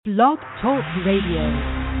Blog Talk Radio.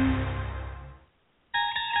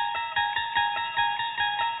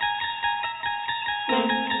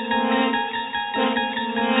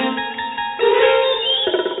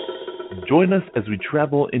 Join us as we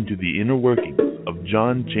travel into the inner workings of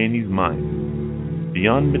John Chaney's mind.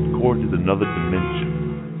 Beyond midcourt is another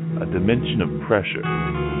dimension, a dimension of pressure,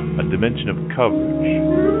 a dimension of coverage,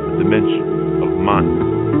 a dimension of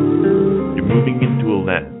mind. You're moving into a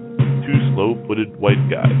land, two slow-footed white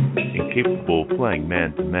guys, incapable of playing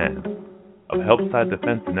man-to-man, of help-side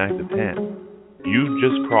defense and active hand. You've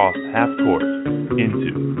just crossed half-court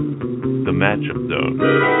into the matchup zone.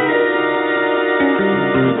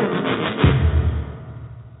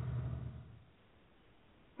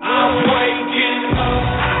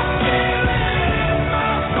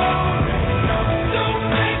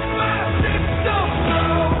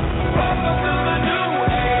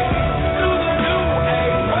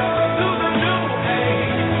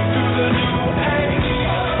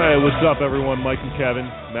 What's up, everyone? Mike and Kevin,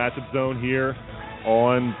 Matchup Zone here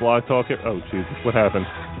on Blog Talk. Oh, Jesus, what happened?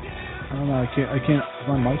 I don't know. I can't. Is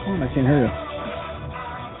my mic on? I can't hear you.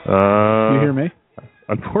 Do you hear me?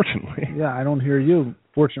 Unfortunately. Yeah, I don't hear you.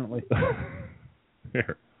 Fortunately.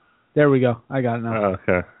 Here. There we go. I got it now.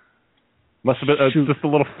 Okay. Must have been just a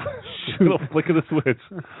little flick of the switch.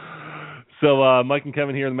 So, Mike and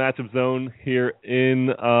Kevin here in the Matchup Zone here in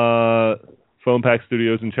Phone Pack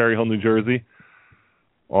Studios in Cherry Hill, New Jersey.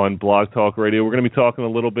 On Blog Talk Radio. We're going to be talking a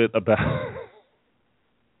little bit about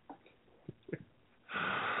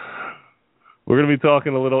we're going to be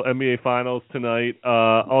talking a little NBA Finals tonight.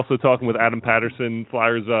 Also talking with Adam Patterson,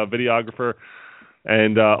 Flyers videographer,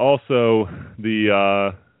 and also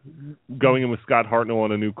the going in with Scott Hartnell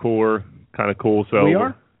on a new core. Kind of cool. So we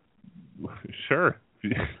are? Sure.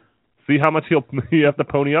 See how much you have to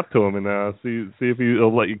pony up to him and see if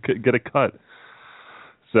he'll let you get a cut.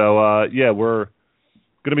 So, yeah, we're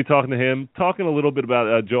going to be talking to him, talking a little bit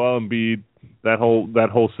about Joel Embiid. That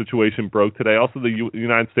whole situation broke today. Also, the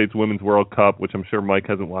United States Women's World Cup, which I'm sure Mike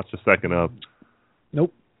hasn't watched a second of.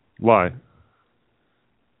 Nope. Why?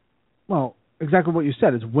 Well, exactly what you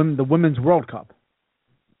said. It's the Women's World Cup.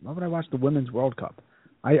 Why would I watch the Women's World Cup?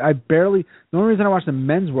 I barely. The only reason I watch the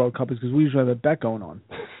Men's World Cup is because we usually have a bet going on.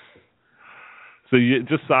 So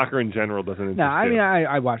just soccer in general doesn't interest you? No, I mean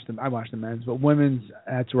I watch them. I watch the men's, but women's,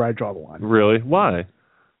 that's where I draw the line. Really? Why?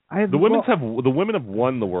 The women have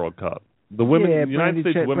won the World Cup. The women, the United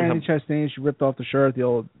States women Brandi Chastain, she ripped off the shirt, the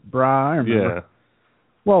old bra. I remember. Yeah.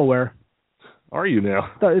 Well aware. Are you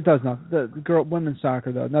now? It does not. The women's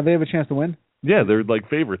soccer though. Now they have a chance to win. Yeah, they're like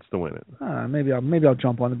favorites to win it. Maybe I'll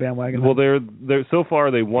jump on the bandwagon. Well, they're so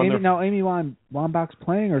far they won. Amy Wambach's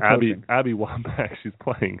playing or coaching? Abby Wambach, she's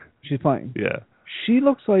playing. She's playing. Yeah. She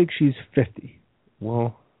looks like she's 50.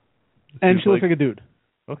 Well. And she looks like a dude.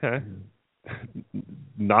 Okay.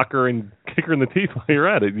 Knock her and kick her in the teeth while you're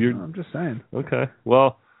at it. I'm just saying. Okay.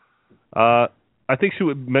 Well, I think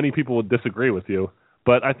many people would disagree with you,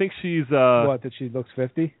 but I think she's. What? That she looks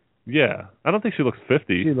 50? Yeah, I don't think she looks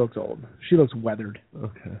 50. She looks old. She looks weathered.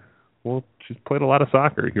 Okay. Well, she's played a lot of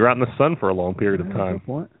soccer. You're out in the sun for a long period of time. Good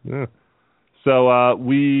point. Yeah. So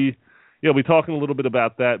we'll be talking a little bit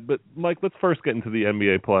about that. But Mike, let's first get into the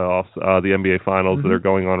NBA playoffs, the NBA Finals that are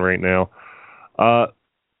going on right now.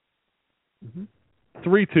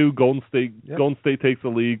 3-2 Golden State. Yep. Golden State takes the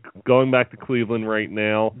lead. Going back to Cleveland right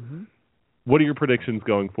now. Mm-hmm. What are your predictions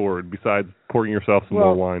going forward besides pouring yourself some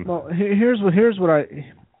more wine? Well, here's what I.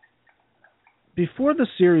 Before the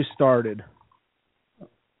series started,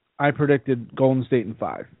 I predicted Golden State in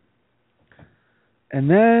 5. And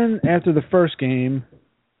then after the first game,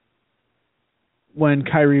 when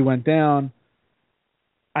Kyrie went down,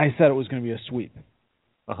 I said it was going to be a sweep.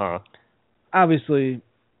 Uh-huh. Obviously,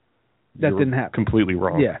 that didn't happen. Completely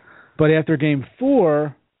wrong. Yeah. But after game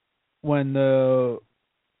 4, when the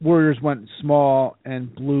Warriors went small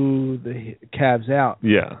and blew the Cavs out,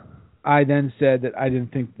 yeah, I then said that I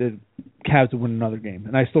didn't think the Cavs would win another game,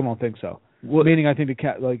 and I still don't think so. Well, meaning I think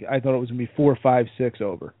I thought it was going to be 4, 5, 6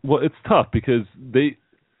 over. Well, it's tough because they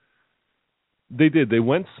did. They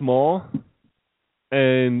went small,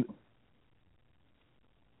 and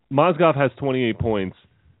Mozgov has 28 points.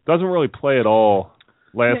 Doesn't really play at all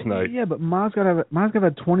last night. Yeah, but Mozgov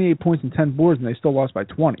had 28 points and 10 boards, and they still lost by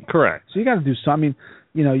 20. Correct. So you got to do something.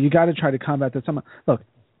 You got to try to combat that. Look,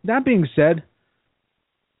 that being said,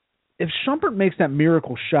 if Shumpert makes that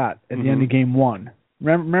miracle shot at the end of game 1,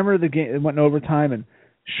 remember the game, it went in overtime, and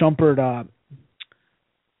Shumpert,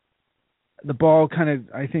 the ball kind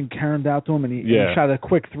of, I think, caromed out to him, and he shot a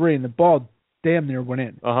quick 3, and the ball damn near went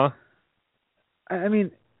in. Uh-huh. I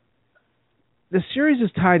mean, the series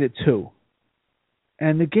is tied at 2.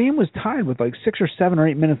 and the game was tied with like 6 or 7 or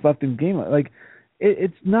 8 minutes left in the game. Like,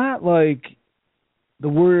 it's not like the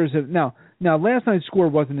Warriors have now. Last night's score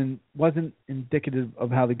wasn't indicative of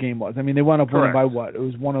how the game was. I mean, they wound up winning by what? It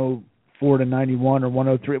was 104 to 91 or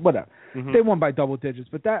 103, whatever. Mm-hmm. They won by double digits,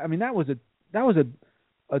 but that was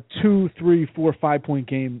a 2, 3, 4, 5 point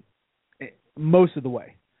game most of the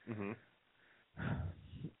way. Mm-hmm.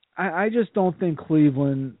 I just don't think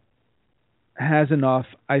Cleveland has enough.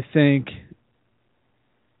 I think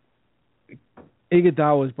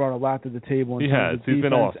Iguodala has brought a lot to the table in terms of defense, he's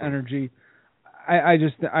been awesome. Energy.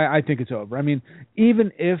 I think it's over. I mean,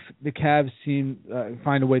 even if the Cavs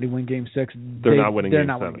find a way to win Game 6, they're not winning Game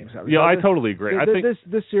 7. Yeah, I totally agree. I think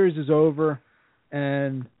this series is over,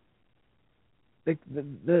 and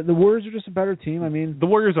the Warriors are just a better team. I mean, the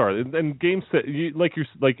Warriors are, and Game 6, like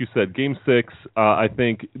you said, Game 6. I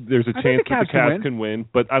think there's a chance that the Cavs can win,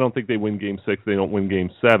 but I don't think they win Game 6. They don't win Game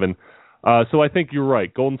 7. So I think you're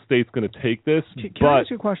right. Golden State's going to take this, but I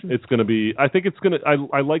ask you a question? It's going to be. I think it's going to.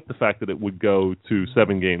 I like the fact that it would go to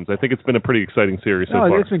 7 games. I think it's been a pretty exciting series so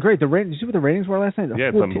far. It's been great. Did you see what the ratings were last night?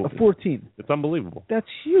 It's unbelievable. 14. It's unbelievable. That's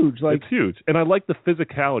huge. It's huge, and I like the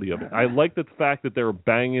physicality of it. I like the fact that they're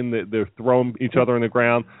banging, they're throwing each other in the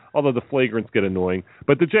ground. Although the flagrants get annoying,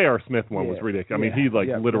 but the J.R. Smith one was ridiculous. I mean, he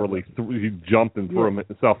literally he jumped and threw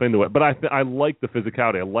himself into it. But I like the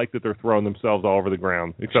physicality. I like that they're throwing themselves all over the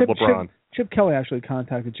ground, except LeBron. Chip Kelly actually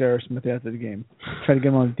contacted J.R. Smith after the game, tried to get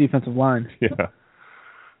him on the defensive line. Yeah.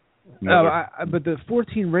 But the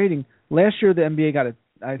 14 rating, last year the NBA got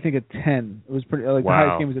I think a 10. It was pretty the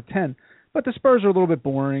highest game was a 10. But the Spurs are a little bit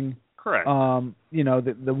boring. Correct.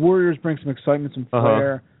 The Warriors bring some excitement, some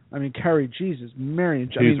flair. I mean, Curry, Jesus, Marion.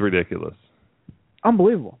 He's ridiculous.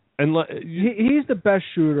 Unbelievable. And he's the best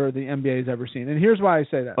shooter the NBA has ever seen. And here's why I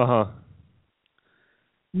say that.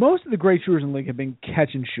 Most of the great shooters in the league have been catch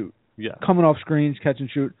and shoot. Yeah. Coming off screens, catch and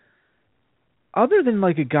shoot. Other than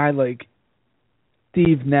like a guy like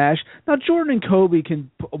Steve Nash. Now, Jordan and Kobe can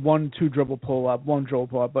 1-2 dribble pull up, 1 dribble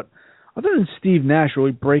pull up. But other than Steve Nash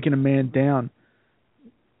really breaking a man down,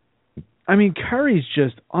 I mean, Curry's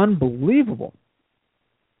just unbelievable.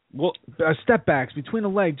 Well, step backs between the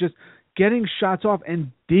leg, just getting shots off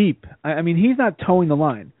and deep. I mean, he's not towing the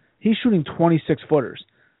line. He's shooting 26-footers,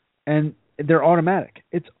 and they're automatic.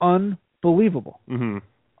 It's unbelievable. Mm-hmm.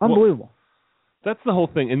 Unbelievable. Well, that's the whole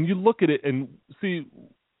thing. And you look at it and see,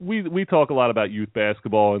 we talk a lot about youth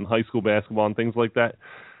basketball and high school basketball and things like that.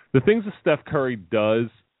 The things that Steph Curry does,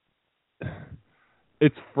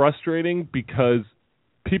 it's frustrating because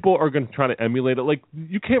people are going to try to emulate it. Like,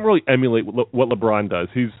 you can't really emulate what LeBron does.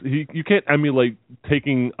 You can't emulate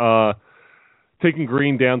taking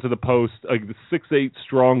Green down to the post, the 6'8"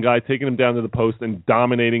 strong guy, taking him down to the post and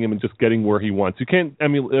dominating him and just getting where he wants. You can't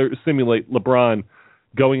simulate LeBron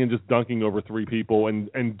going and just dunking over 3 people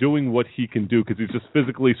and doing what he can do because he's just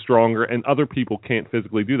physically stronger and other people can't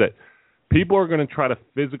physically do that. People are going to try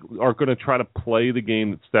to play the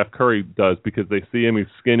game that Steph Curry does because they see him, he's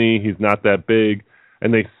skinny, he's not that big,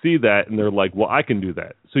 and they see that and they're like, well, I can do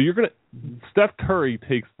that. So Steph Curry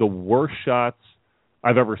takes the worst shots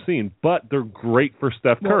I've ever seen, but they're great for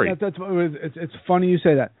Steph Curry. It's funny you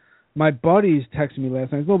say that. My buddy's texting me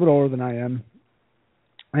last night. He's a little bit older than I am,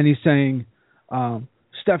 and he's saying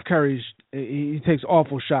Steph Curry, he takes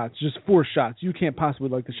awful shots, just 4 shots. You can't possibly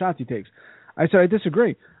like the shots he takes. I said, I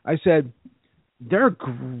disagree. I said, they're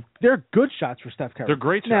good shots for Steph Curry. They're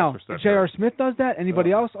great shots for Steph Curry. J.R. Smith does that.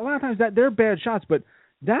 Anybody else? A lot of times they're bad shots, but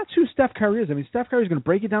that's who Steph Curry is. I mean, Steph Curry is going to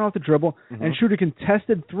break it down off the dribble and shoot a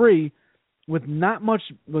contested 3 with not much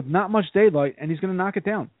daylight, and he's going to knock it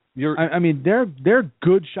down. I mean, they're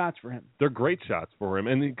good shots for him. They're great shots for him,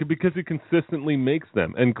 and because he consistently makes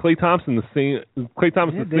them. And Klay Thompson the same. Klay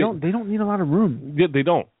Thompson they don't need a lot of room. Yeah, they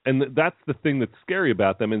don't. And that's the thing that's scary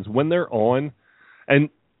about them is when they're on. And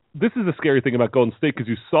this is the scary thing about Golden State because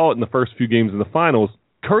you saw it in the first few games in the finals.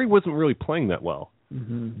 Curry wasn't really playing that well,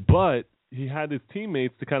 but he had his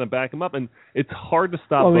teammates to kind of back him up, and it's hard to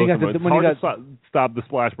stop both of them. It's hard to stop the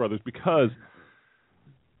Splash Brothers because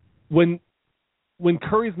when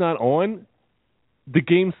Curry's not on, the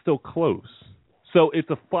game's still close. So it's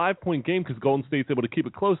a 5-point game because Golden State's able to keep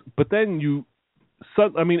it close. But then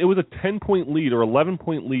it was a 10-point lead or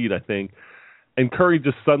 11-point lead, I think, and Curry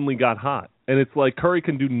just suddenly got hot. And it's like Curry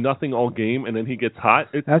can do nothing all game, and then he gets hot.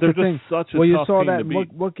 That's the thing. Such a you tough saw team that. to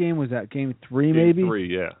beat. What game was that? Game 3, maybe? Game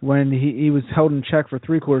 3, yeah. When he was held in check for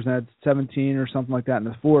 3 quarters and had 17 or something like that in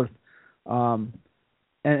the fourth. But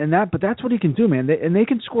that's what he can do, man. They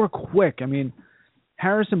can score quick. I mean,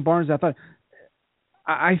 Harrison Barnes,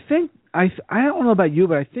 I think I don't know about you,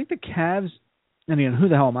 but I think the Cavs, and again, who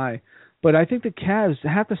the hell am I? But I think the Cavs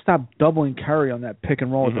have to stop doubling Curry on that pick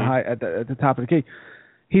and roll at the top of the key.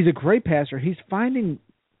 He's a great passer. He's finding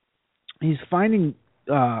Draymond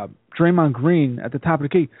Green at the top of the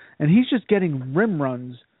key, and he's just getting rim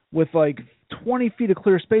runs with like 20 feet of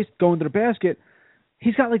clear space going to the basket.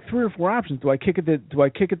 He's got like 3 or 4 options. Do I kick it to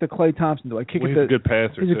Klay Thompson? Do I kick it to? He's a good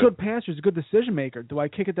passer. He's a good passer. He's a good decision maker. Do I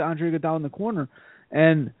kick it to Andre Iguodala in the corner?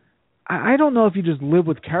 And I don't know if you just live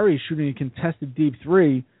with Curry shooting a contested deep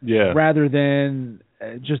three rather than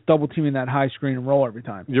just double teaming that high screen and roll every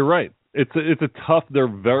time. You're right. It's a tough.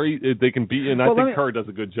 They can beat, and I think Curry does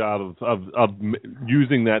a good job of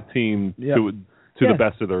using that team to the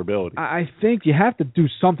best of their ability. I think you have to do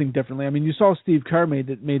something differently. I mean, you saw Steve Kerr made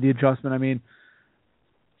the adjustment. I mean,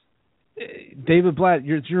 David Blatt,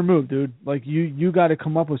 it's your move, dude. Like you got to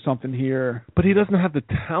come up with something here. But he doesn't have the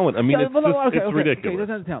talent. I mean, it's ridiculous. Okay, he doesn't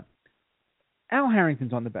have the talent. Al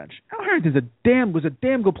Harrington's on the bench. Al Harrington's was a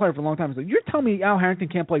damn good player for a long time. So you're telling me Al Harrington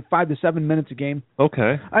can't play 5 to 7 minutes a game?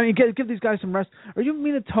 Okay. I mean, give these guys some rest. Are you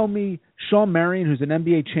mean to tell me Shawn Marion, who's an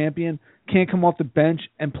NBA champion, can't come off the bench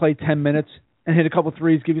and play 10 minutes and hit a couple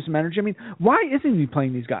threes, give you some energy? I mean, why isn't he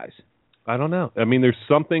playing these guys? I don't know. I mean, there's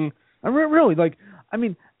something. Really, like, I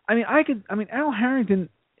mean, Al Harrington.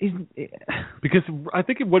 Because I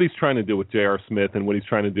think what he's trying to do with J.R. Smith and what he's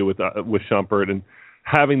trying to do with Shumpert and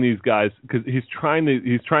having these guys, because he's trying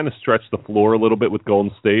to stretch the floor a little bit with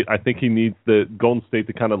Golden State. I think he needs the Golden State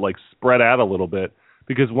to kind of like spread out a little bit,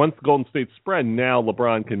 because once Golden State spread, now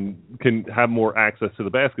LeBron can have more access to the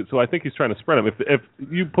basket. So I think he's trying to spread them. If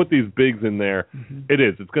you put these bigs in there,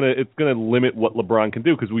 it's gonna limit what LeBron can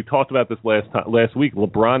do, because we talked about this last week.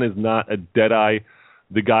 LeBron is not a dead-eye,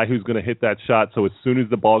 the guy who's going to hit that shot, so as soon as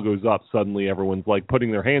the ball goes up, suddenly everyone's like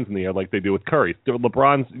putting their hands in the air like they do with Curry.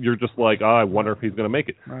 LeBron's, you're just like, I wonder if he's going to make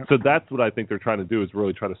it. Right. So that's what I think they're trying to do, is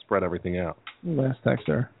really try to spread everything out. Last text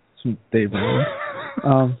there. It's from Dave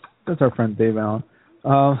Allen. That's our friend Dave Allen.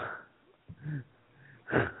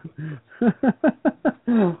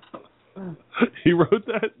 He wrote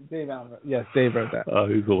that? Dave Allen. Yes, Dave wrote that. Oh,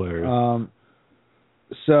 he's hilarious.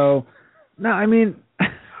 So, no, I mean...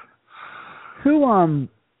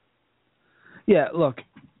 look,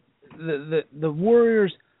 the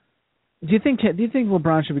Warriors. Do you think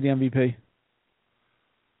LeBron should be the MVP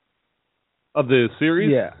of the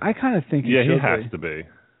series? Yeah, I kind of think he has to be.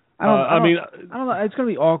 I don't know. It's going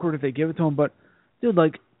to be awkward if they give it to him, but dude,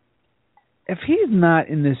 like, if he's not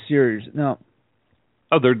in this series, no.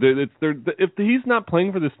 Oh, if he's not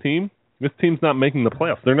playing for this team's not making the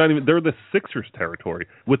playoffs. They're the Sixers territory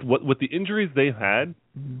with the injuries they've had.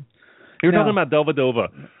 Mm-hmm. You're talking about Dellavedova,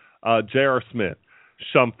 J.R. Smith,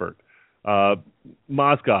 Shumpert,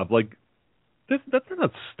 Mozgov. Like, that's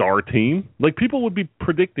not a star team. Like, people would be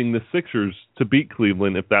predicting the Sixers to beat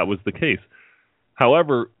Cleveland if that was the case.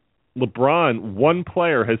 However, LeBron, one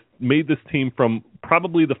player, has made this team from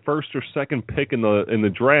probably the first or second pick in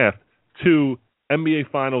the draft to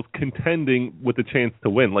NBA Finals contending with a chance to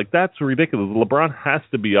win. Like, that's ridiculous. LeBron has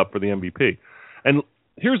to be up for the MVP. And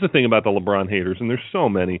here's the thing about the LeBron haters, and there's so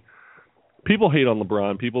many. People hate on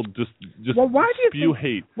LeBron. People just spew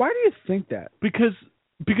hate. Why do you think that? Because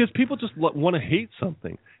people just want to hate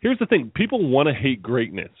something. Here's the thing. People want to hate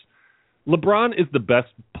greatness. LeBron is the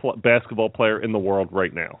best basketball player in the world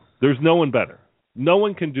right now. There's no one better. No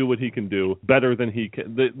one can do what he can do better than he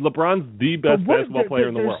can. LeBron's the best basketball player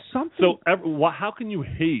in the world. So how can you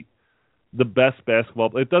hate the best basketball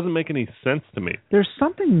player? It doesn't make any sense to me. There's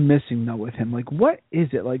something missing, though, with him. Like, what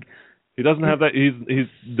is it? Like, he doesn't have that. He's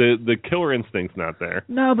the killer instinct's not there.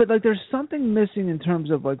 No, but like, there's something missing in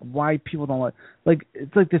terms of like why people don't like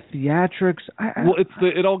it's like the theatrics.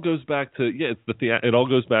 It all goes back to it all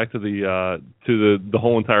goes back to the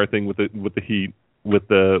whole entire thing with the Heat, with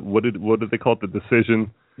the what did they call it, the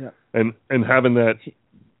decision, and having that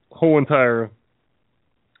whole entire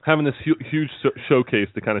having this huge showcase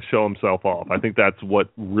to kind of show himself off. I think that's what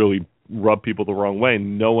really rubbed people the wrong way.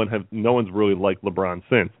 And no one's really liked LeBron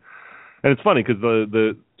since. And it's funny because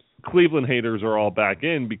the Cleveland haters are all back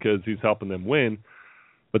in because he's helping them win,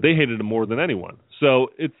 but they hated him more than anyone. So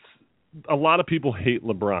it's a lot of people hate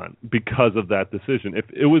LeBron because of that decision. If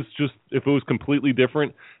it was completely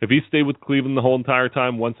different, if he stayed with Cleveland the whole entire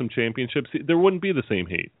time, won some championships, there wouldn't be the same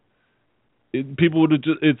hate. People would have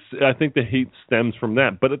I think the hate stems from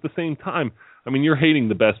that. But at the same time, I mean, you're hating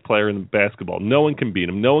the best player in basketball. No one can beat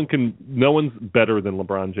him. No one's better than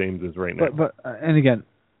LeBron James is right now. But and again,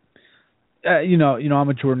 you know, I'm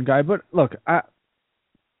a Jordan guy, but look,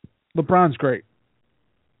 LeBron's great.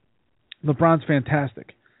 LeBron's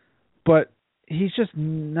fantastic, but he's just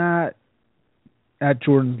not at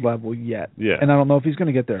Jordan's level yet. Yeah. And I don't know if he's going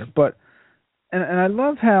to get there. But and I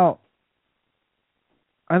love how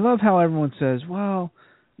I love how everyone says, well,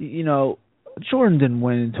 Jordan didn't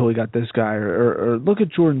win until he got this guy, or look at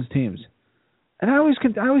Jordan's teams. And I always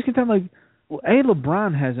contend, like, well,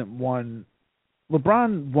 LeBron hasn't won.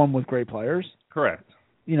 LeBron won with great players. Correct.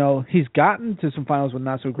 He's gotten to some finals with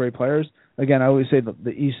not so great players. Again, I always say that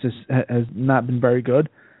the East has not been very good.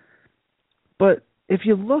 But if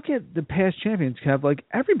you look at the past champions, Kev, like,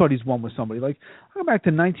 everybody's won with somebody. Like, I'll go back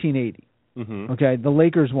to 1980. Mm-hmm. Okay, the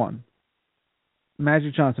Lakers won.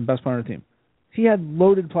 Magic Johnson, best player on the team. He had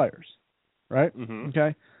loaded players, right? Mm-hmm.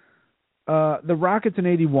 Okay. The Rockets in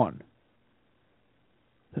 81.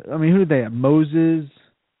 I mean, who did they have? Moses.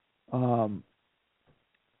 I don't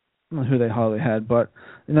know who they hardly had, but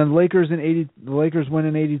and then the Lakers in 80. The Lakers win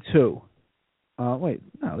in 82. Wait,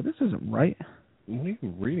 no, this isn't right. What are you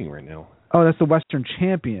reading right now? Oh, that's the Western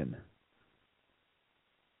champion.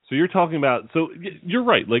 So you're talking about. So you're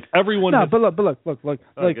right. Like everyone. No, but look, like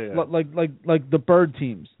the Bird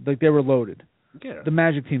teams, like they were loaded. Yeah. The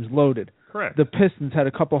Magic teams loaded. Correct. The Pistons had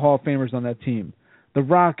a couple Hall of Famers on that team. The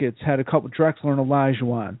Rockets had a couple Drexler and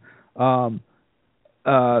Olajuwon.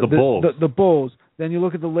 The Bulls. The Bulls. Then you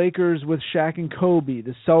look at the Lakers with Shaq and Kobe.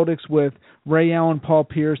 The Celtics with Ray Allen, Paul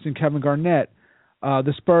Pierce, and Kevin Garnett.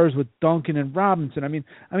 The Spurs with Duncan and Robinson. I mean,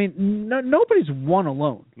 nobody's won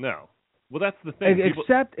alone. No. Well, that's the thing.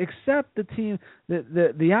 Except the team.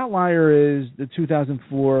 The outlier is the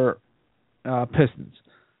 2004 Pistons.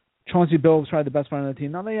 Chauncey Billups was probably the best player on the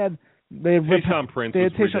team. Now they had Tayshaun Prince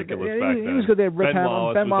was ridiculous back then. He was good. They had Rip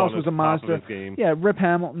Hamilton. Ben Wallace was a monster. Yeah, Rip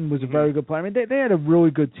Hamilton was a very good player. I mean, they had a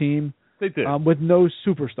really good team. They did. With no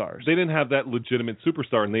superstars. They didn't have that legitimate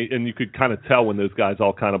superstar, and you could kind of tell when those guys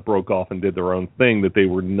all kind of broke off and did their own thing that they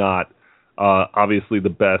were not obviously the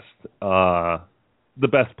best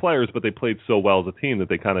players, but they played so well as a team that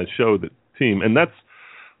they kind of showed the team. And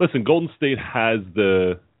Golden State has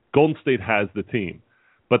the team,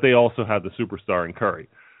 but they also have the superstar in Curry.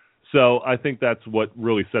 So I think that's what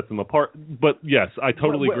really sets them apart. But yes, I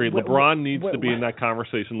totally agree. LeBron needs to be in that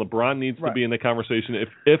conversation. LeBron needs to be in that conversation.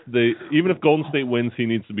 Even if Golden State wins, he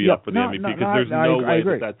needs to be up for the MVP because there's no way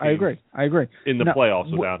that team I agree. in the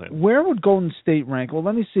playoffs without him. Where would Golden State rank? Well,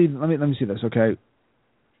 let me see this. Okay,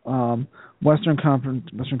 Western Conference.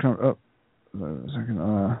 Oh, a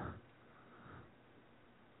second.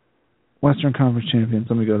 Western Conference champions.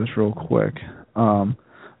 Let me go this real quick.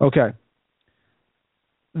 Okay.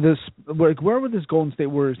 Where would this Golden State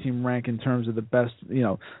Warriors team rank in terms of the best?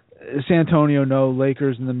 San Antonio, no.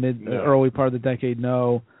 Lakers in the early part of the decade,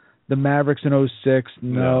 no. The Mavericks in 2006,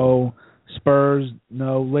 no. Spurs,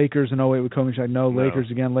 no. Lakers in 2008 with Kobe Shaq, no. Lakers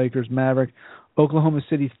again, Lakers, Maverick. Oklahoma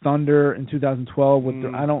City Thunder in 2012 with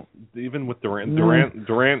even with Durant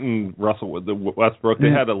and Russell with the Westbrook, they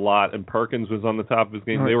had a lot, and Perkins was on the top of his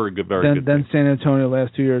game. They were a very good. Then San Antonio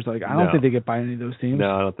last 2 years, I don't think they get by any of those teams.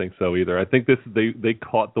 No, I don't think so either. I think they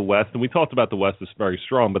caught the West, and we talked about the West is very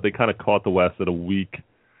strong, but they kind of caught the West at a weak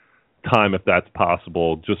time, if that's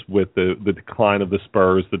possible, just with the decline of the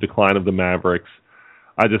Spurs, the decline of the Mavericks.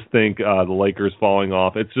 I just think the Lakers falling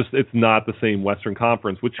off. It's not the same Western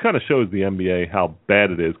Conference, which kind of shows the NBA how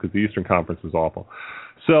bad it is because the Eastern Conference is awful.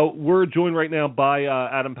 So we're joined right now by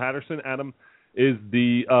Adam Patterson. Adam is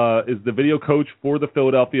the video coach for the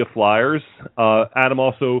Philadelphia Flyers. Adam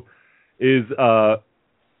also is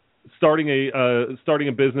starting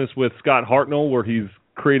a business with Scott Hartnell where he's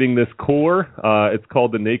creating this core. It's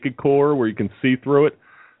called the Naked Core, where you can see through it.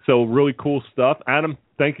 So really cool stuff. Adam,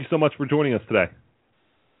 thank you so much for joining us today.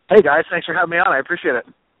 Hey guys, thanks for having me on. I appreciate it.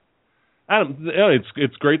 Adam,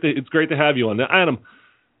 it's great to have you on. Now, Adam,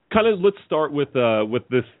 let's start with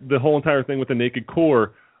the whole entire thing with the Naked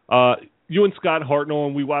Core. You and Scott Hartnell,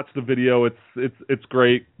 and we watched the video. It's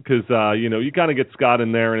great because you kind of get Scott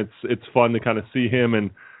in there, and it's fun to kind of see him and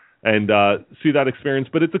see that experience.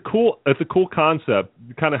 But it's a cool concept.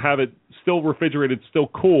 You kind of have it still refrigerated, still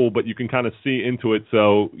cool, but you can kind of see into it.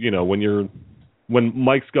 So when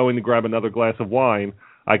Mike's going to grab another glass of wine,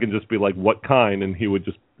 I can just be like, what kind? And he would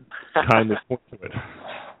just kind of point to it.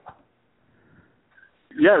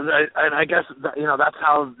 Yeah, and I guess that's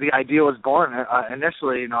how the idea was born.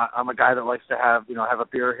 Initially, I'm a guy that likes to have a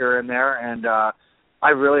beer here and there, and I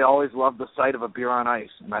really always loved the sight of a beer on ice.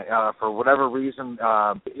 And for whatever reason,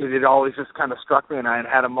 it always just kind of struck me. And I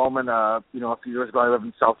had a moment, a few years ago. I lived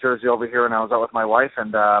in South Jersey over here, and I was out with my wife,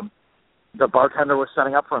 and the bartender was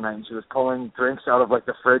setting up for a night, and she was pulling drinks out of like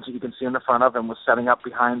the fridge that you can see in the front of, and was setting up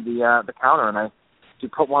behind the counter. And she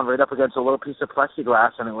put one right up against a little piece of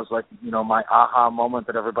plexiglass, and it was like my aha moment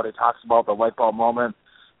that everybody talks about, the light bulb moment.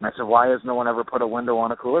 And I said, why has no one ever put a window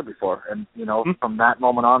on a cooler before? And from that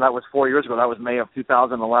moment on, that was 4 years ago. That was May of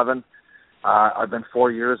 2011. I've been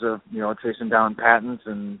 4 years of, chasing down patents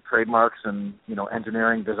and trademarks and,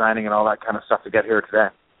 engineering, designing, and all that kind of stuff to get here today.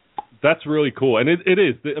 That's really cool, and it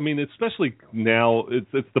is. I mean, especially now,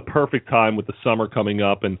 it's the perfect time with the summer coming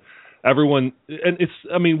up, and everyone. And it's.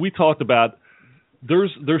 I mean, we talked about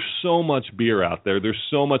there's so much beer out there. There's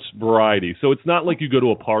so much variety. So it's not like you go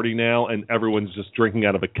to a party now and everyone's just drinking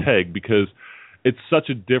out of a keg, because it's such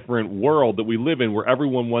a different world that we live in, where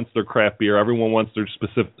everyone wants their craft beer, everyone wants their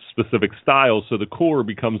specific styles. So the cooler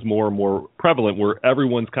becomes more and more prevalent, where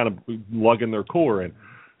everyone's kind of lugging their cooler in.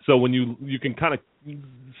 So when you can kind of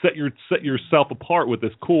set yourself apart with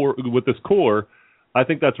this cooler, I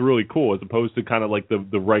think that's really cool, as opposed to kind of like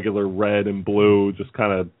the regular red and blue, just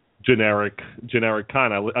kind of generic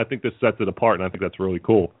kind. I think this sets it apart, and I think that's really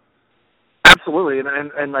cool. Absolutely,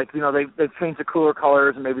 and like, they've changed the cooler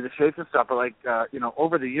colors and maybe the shapes and stuff, but like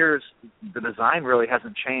over the years the design really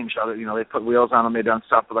hasn't changed. They put wheels on them, they've done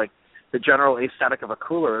stuff, but like the general aesthetic of a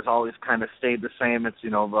cooler has always kind of stayed the same. It's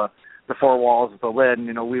the four walls with the lid,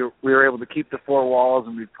 and we were able to keep the four walls,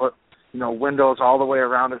 and we put windows all the way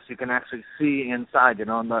around it so you can actually see inside.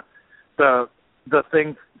 And the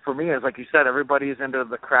thing for me is, like you said, everybody's into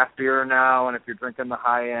the craft beer now, and if you're drinking the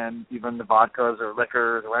high end, even the vodkas or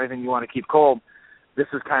liquors or anything you want to keep cold, this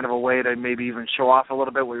is kind of a way to maybe even show off a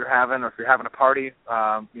little bit what you're having, or if you're having a party.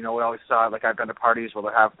 We always saw, like, I've been to parties where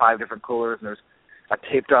they have 5 different coolers, and there's a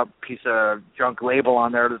taped up piece of junk label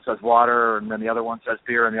on there that says water, and then the other one says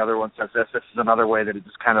beer, and the other one says this. This is another way that it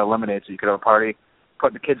just kind of eliminates it. You could have a party,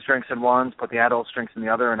 put the kids' drinks in one, put the adults' drinks in the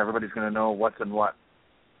other, and everybody's going to know what's in what.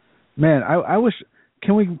 Man, I wish.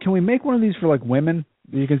 Can we make one of these for, like, women?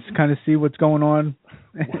 You can kind of see what's going on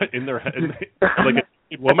in their head, like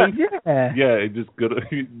a woman. Yeah, just good.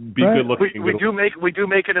 Be right. Good looking. We do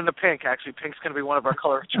make it in the pink. Actually, pink's going to be one of our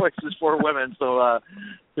color choices for women. So, I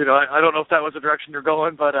don't know if that was the direction you're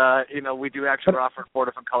going, but we do actually offer 4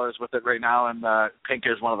 different colors with it right now, and pink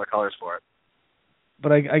is one of the colors for it.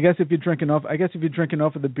 But I guess if you drink enough,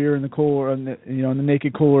 of the beer in the cooler and in the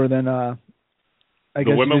naked cooler, then I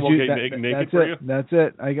guess the women will get naked for you? That's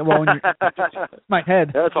it. My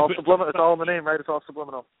head. Yeah, it's all subliminal. It's all in the name, right? It's all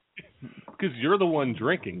subliminal. Because you're the one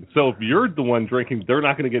drinking. So if you're the one drinking, they're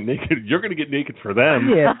not going to get naked. You're going to get naked for them.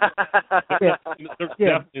 Yeah. They're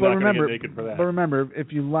definitely not going to get naked for that. But remember, if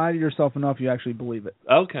you lie to yourself enough, you actually believe it.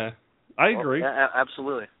 Okay. I agree. Yeah,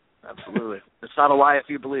 absolutely. It's not a lie if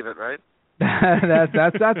you believe it, right? that's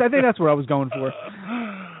I think that's what I was going for.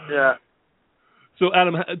 Yeah. So,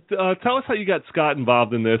 Adam, tell us how you got Scott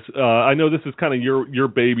involved in this. I know this is kind of your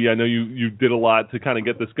baby. I know you did a lot to kind of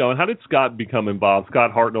get this going. How did Scott become involved?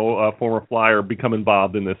 Scott Hartnell, former Flyer, become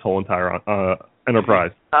involved in this whole entire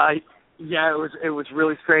enterprise? Yeah, it was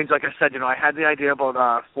really strange. Like I said, I had the idea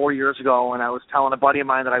about 4 years ago, and I was telling a buddy of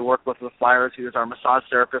mine that I worked with the Flyers. He was our massage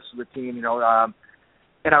therapist for the team, and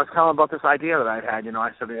I was telling him about this idea that I'd had. I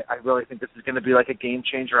said, I really think this is going to be like a game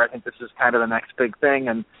changer. I think this is kind of the next big thing.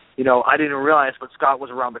 And, I didn't realize, but Scott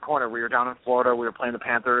was around the corner. We were down in Florida. We were playing the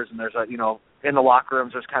Panthers, and there's in the locker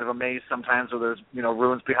rooms, there's kind of a maze sometimes where there's,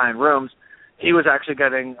 rooms behind rooms. He was actually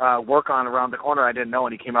getting work on around the corner. I didn't know,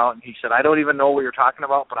 and he came out and he said, I don't even know what you're talking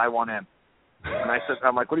about, but I want in. And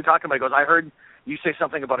I'm like, what are you talking about? He goes, I heard you say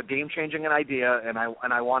something about a game-changing idea, and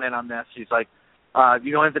I want in on this. He's like,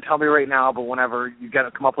 you don't have to tell me right now, but whenever you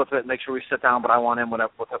come up with it, make sure we sit down. But I want in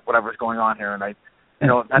whatever's going on here. And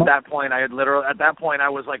at that point, I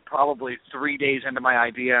was like probably 3 days into my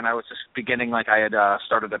idea, and I was just beginning, like I had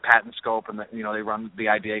started a patent scope, and they run the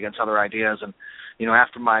idea against other ideas. And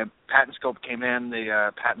after my patent scope came in,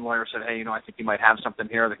 the patent lawyer said, hey, I think you might have something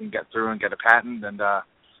here that can get through and get a patent. And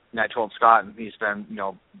I told Scott, and he's been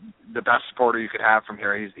the best supporter you could have from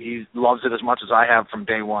here. He loves it as much as I have from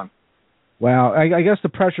day one. Wow, I guess the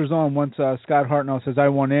pressure's on once Scott Hartnell says, I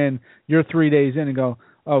want in. You're 3 days in and go,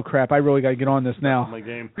 oh, crap, I really got to get on this now. My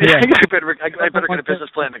game. Yeah, I better get a business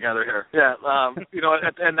plan together here. Yeah,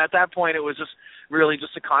 and at that point, it was just really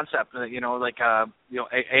just a concept. We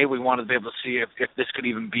wanted to be able to see if this could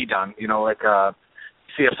even be done.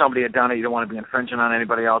 See if somebody had done it. You don't want to be infringing on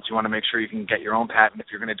anybody else. You want to make sure you can get your own patent if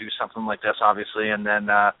you're going to do something like this, obviously. And then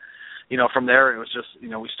from there, it was just,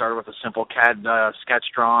 we started with a simple CAD sketch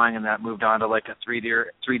drawing, and that moved on to like a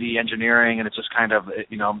 3D engineering, and it's just kind of,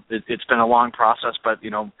 it's been a long process, but,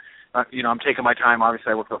 I'm taking my time.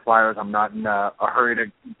 Obviously, I work for the Flyers. I'm not in a hurry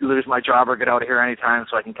to lose my job or get out of here anytime,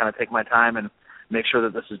 so I can kind of take my time and make sure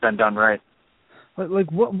that this has been done right.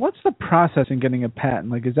 Like, what's the process in getting a patent?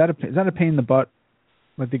 Like, is that a pain in the butt?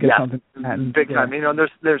 Like to get something patent? Big time.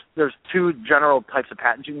 There's 2 general types of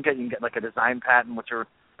patents you can get. You can get like a design patent, which are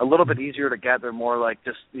a little bit easier to get. They're more like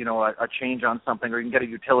just, a change on something, or you can get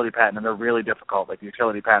a utility patent, and they're really difficult. Like,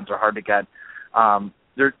 utility patents are hard to get.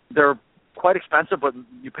 They're quite expensive, but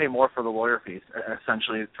you pay more for the lawyer fees,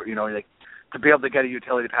 essentially. To be able to get a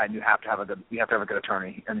utility patent, you have to have a good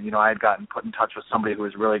attorney. And, I had gotten put in touch with somebody who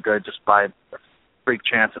was really good just by a freak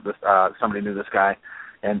chance that somebody knew this guy.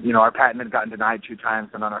 And, our patent had gotten denied 2 times,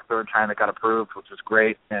 and on our 3rd time it got approved, which was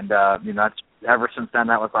great. And, that's ever since then,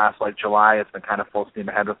 that was last, July, it's been kind of full steam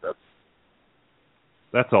ahead with this.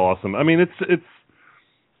 That's awesome. I mean, it's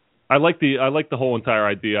I like the whole entire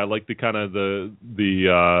idea. I like the kind of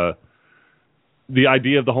the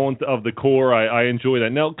idea of the whole of the core. I enjoy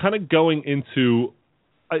that. Now, kind of going into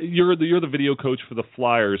you're the video coach for the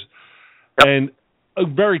Flyers, and a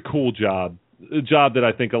very cool job. A job that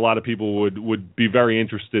I think a lot of people would be very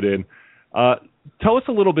interested in. Tell us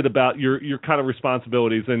a little bit about your kind of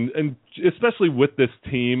responsibilities, and especially with this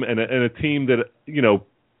team and a team that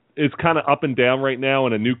is kind of up and down right now,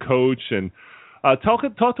 and a new coach. And talk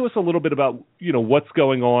to us a little bit about what's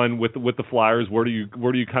going on with the Flyers. Where do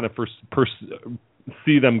you kind of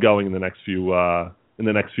see them going in the next few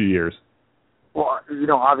years? Well,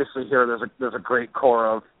 obviously here there's a great core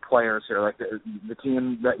of players here, like the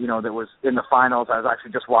team that that was in the finals. I was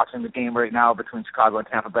actually just watching the game right now between Chicago and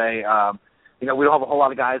Tampa Bay. We don't have a whole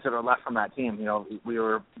lot of guys that are left from that team. We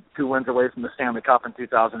were 2 wins away from the Stanley Cup in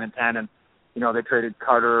 2010, and they traded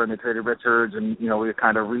Carter and they traded Richards, and we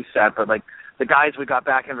kind of reset. But the guys we got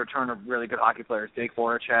back in return are really good hockey players. Jake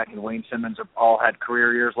Voracek and Wayne Simmons have all had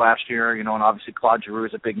career years last year. And obviously Claude Giroux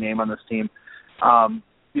is a big name on this team. And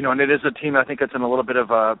it is a team I think it's in a little bit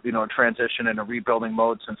of a transition and a rebuilding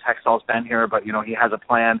mode since Hextall's been here. But he has a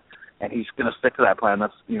plan, and he's going to stick to that plan.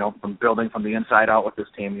 That's from building from the inside out with this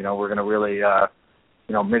team. We're going to really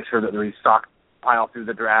make sure that we stockpile through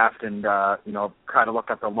the draft and try to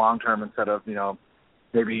look at the long term instead of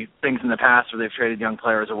maybe things in the past where they've traded young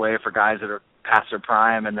players away for guys that are past their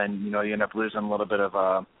prime, and then you end up losing a little bit of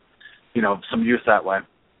some youth that way.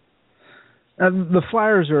 The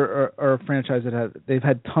Flyers are a franchise that they've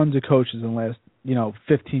had tons of coaches in the last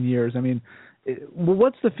 15 years. I mean,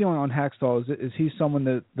 what's the feeling on Hextall? Is he someone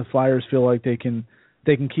that the Flyers feel like they can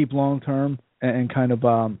keep long term and kind of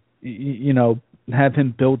have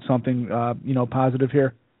him build something positive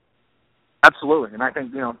here? Absolutely, and I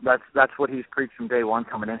think that's what he's preached from day one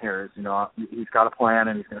coming in here. Is he's got a plan,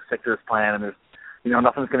 and he's going to stick to his plan, and there's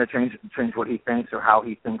nothing's going to change what he thinks or how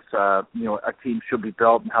he thinks a team should be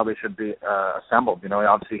built and how they should be assembled. He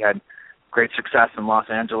obviously had great success in Los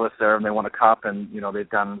Angeles there, and they won a cup, and they've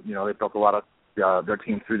done they've built a lot of their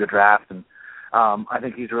team through the draft, and I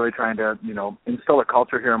think he's really trying to instill a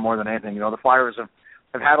culture here more than anything. The Flyers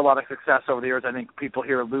have had a lot of success over the years. I think people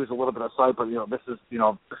here lose a little bit of sight, but this is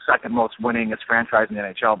the second most winningest franchise in the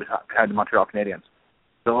NHL behind the Montreal Canadiens.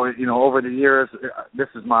 So over the years, this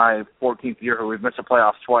is my 14th year where we've missed the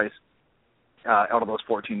playoffs twice out of those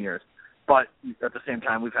 14 years. But at the same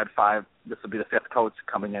time, we've had 5. This will be the 5th coach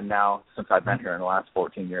coming in now since I've been here in the last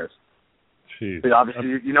 14 years. Jeez. But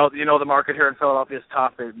obviously, the market here in Philadelphia is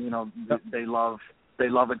tough. They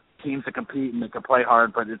love teams that compete and they can play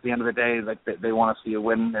hard, but at the end of the day, they want to see a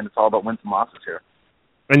win, and it's all about wins and losses here.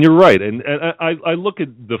 And you're right. And I look at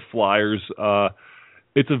the Flyers.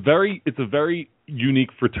 It's a very unique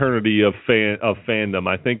fraternity of fandom.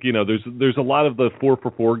 I think there's a lot of the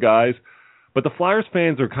 4-for-4 guys, but the Flyers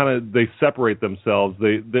fans are they separate themselves.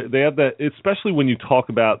 They have that, especially when you talk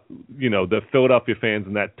about the Philadelphia fans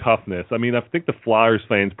and that toughness. I mean, I think the Flyers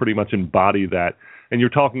fans pretty much embody that. And you're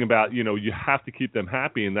talking about you have to keep them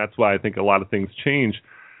happy, and that's why I think a lot of things change.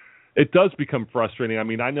 It does become frustrating. I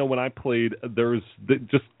mean, I know when I played,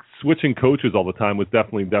 just switching coaches all the time was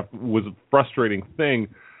definitely was a frustrating thing.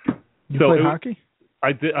 You played hockey?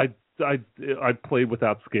 I did. I played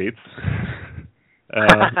without skates.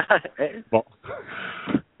 But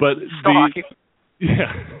hockey.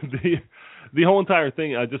 Yeah, the whole entire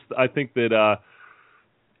thing. I think that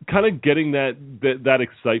kind of getting that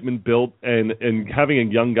excitement built and having a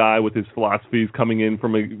young guy with his philosophies coming in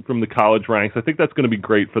from the college ranks, I think that's going to be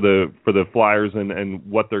great for the Flyers and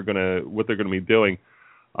what they're gonna be doing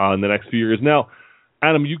in the next few years. Now,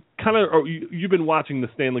 Adam, you've been watching the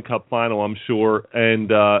Stanley Cup Final, I'm sure, and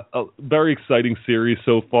a very exciting series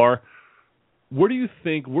so far. Where do you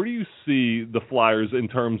see the Flyers in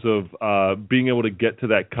terms of being able to get to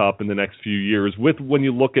that cup in the next few years? When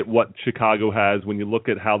you look at what Chicago has, when you look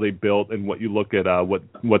at how they built, and what you look at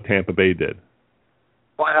what Tampa Bay did.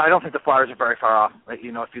 Well, I don't think the Flyers are very far off. If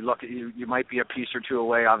you look at you might be a piece or two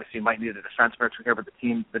away. Obviously, you might need a defenseman here, but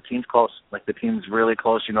the team's close. The team's really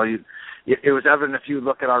close. it was evident if you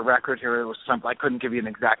look at our record here. It was something I couldn't give you an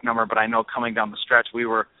exact number, but I know coming down the stretch we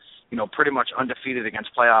were, pretty much undefeated against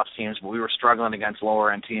playoff teams, but we were struggling against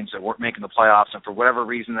lower end teams that weren't making the playoffs, and for whatever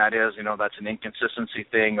reason that is, that's an inconsistency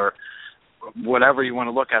thing or whatever you want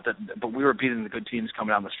to look at that. But we were beating the good teams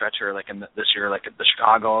coming down the stretch here, like this year, like the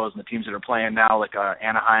Chicagos and the teams that are playing now, like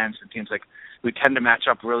Anaheims and teams like. We tend to match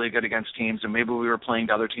up really good against teams, and maybe we were playing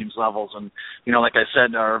to other teams' levels. And, like I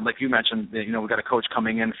said, or like you mentioned, we got a coach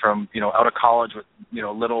coming in from, out of college with,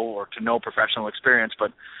 little or to no professional experience.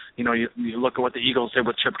 But, you look at what the Eagles did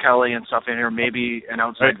with Chip Kelly and stuff in here. Maybe an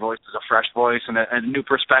outside voice is a fresh voice and a new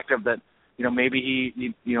perspective that, maybe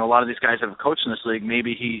he, a lot of these guys that have coached in this league,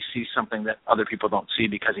 maybe he sees something that other people don't see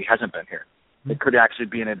because he hasn't been here. It could actually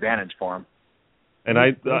be an advantage for him. And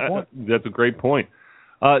that's a great point.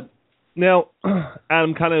 Now,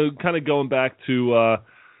 Adam, kind of going back to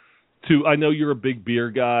I know you're a big beer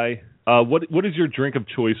guy. What is your drink of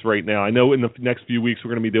choice right now? I know in the next few weeks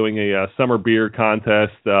we're going to be doing a summer beer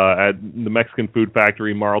contest at the Mexican Food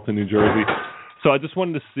Factory, Marlton, New Jersey. So I just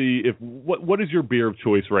wanted to see what is your beer of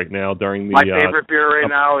choice right now during the. My favorite beer right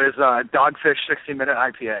now is Dogfish 60-minute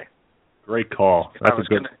IPA. Great call. If I was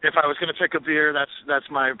going to pick a beer, that's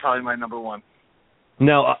probably my number one.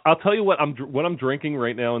 Now I'll tell you what I'm drinking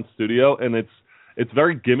right now in studio, and it's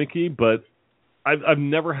very gimmicky, but I've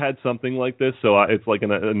never had something like this, so it's like a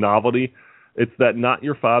novelty. It's that Not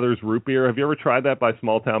Your Father's root beer. Have you ever tried that by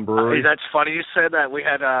Small Town Brewery? That's funny you said that. We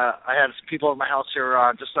had I had some people at my house here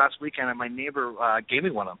just last weekend, and my neighbor gave me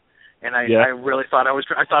one of them, and I really thought I was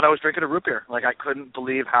drinking a root beer. Like I couldn't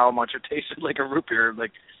believe how much it tasted like a root beer.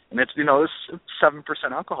 Like, and it's it's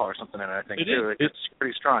 7% alcohol or something in it. I think it's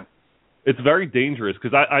pretty strong. It's very dangerous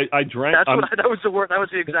because I drank. That was the word. That was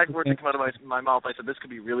the exact word that came out of my mouth. I said this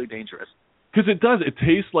could be really dangerous. Because it does. It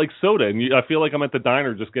tastes like soda, and I feel like I'm at the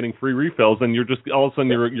diner just getting free refills, and you're just all of a sudden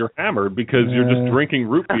you're hammered because you're just drinking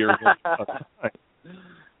root beer.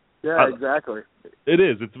 Yeah, exactly. It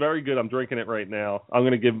is. It's very good. I'm drinking it right now. I'm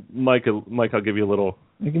going to give Mike. I'll give you a little.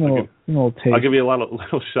 Give me a little taste. I'll give you a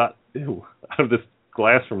little shot out of this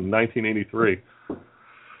glass from 1983.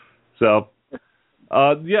 So.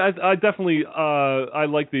 I definitely I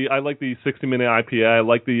like the 60-minute IPA. I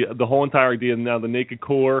like the whole entire idea. Now the Naked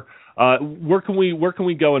Core. Where can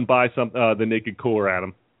we go and buy the Naked Core,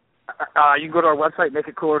 Adam? You can go to our website,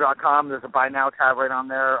 nakedcooler.com. There's a buy now tab right on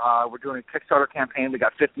there. We're doing a Kickstarter campaign. We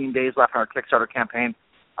got 15 days left on our Kickstarter campaign.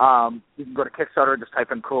 You can go to Kickstarter, just type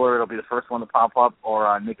in Cooler. It'll be the first one to pop up,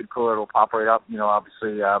 or Naked Cooler. It'll pop right up.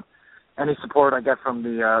 Obviously, any support I get from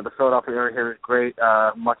the Philadelphia area here is great.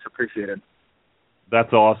 Much appreciated.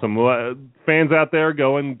 That's awesome. Fans out there,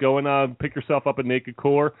 go and pick yourself up a Naked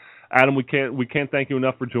Core. Adam, we can't thank you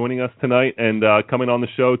enough for joining us tonight and coming on the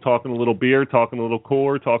show, talking a little beer, talking a little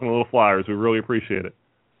core, talking a little Flyers. We really appreciate it.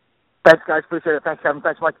 Thanks, guys. Appreciate it. Thanks, Kevin.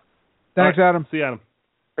 Thanks, Mike. Thanks, Adam. See you, Adam.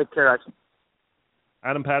 Take care, guys.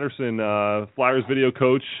 Adam Patterson, Flyers video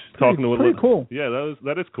coach, talking to a little. Pretty cool. Yeah,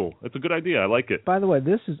 that is cool. It's a good idea. I like it. By the way,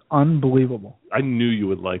 this is unbelievable. I knew you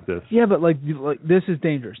would like this. Yeah, but like this is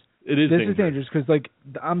dangerous. It is. This is dangerous because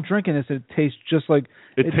I'm drinking this and it tastes just like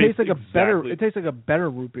it tastes like exactly. It tastes like a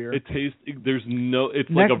better root beer. It's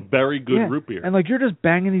like a very good root beer. And you're just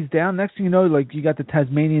banging these down. Next thing you know, you got the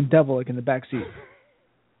Tasmanian Devil in the back seat.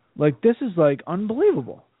 This is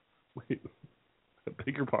unbelievable. Wait, I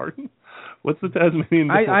beg your pardon? What's the Tasmanian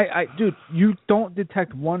Devil? Dude, you don't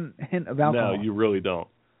detect one hint of alcohol. No, you really don't.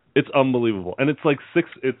 It's unbelievable, and it's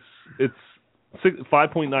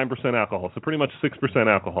 5.9% alcohol, so pretty much 6%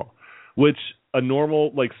 alcohol, which a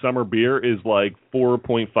normal summer beer is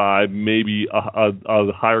 4.5, maybe a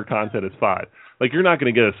higher content is 5. You're not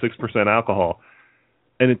going to get a 6% alcohol,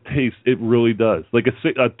 and it really does.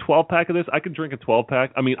 A 12-pack of this, I could drink a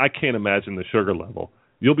 12-pack. I mean, I can't imagine the sugar level.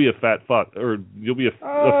 You'll be a fat fuck, or you'll be a fat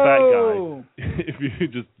guy if you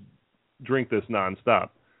just drink this nonstop.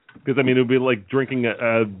 Because it would be like drinking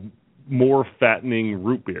a more fattening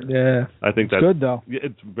root beer. Yeah, I think that's good though. Yeah,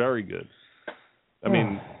 it's very good. I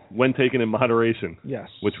mean, when taken in moderation. Yes.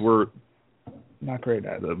 Which we're not great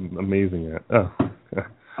at. Amazing at.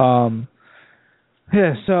 Oh.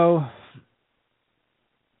 Yeah. So,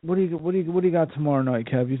 what do you got tomorrow night,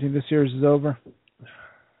 Kev? You think the series is over?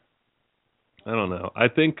 I don't know. I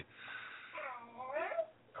think.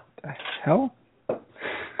 The hell?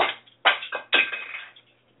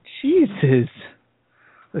 Jesus.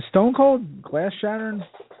 The Stone Cold glass shattering.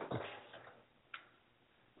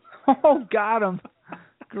 Oh, got him.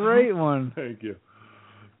 Great one. Thank you.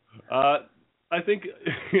 I think.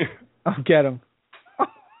 I'll get him.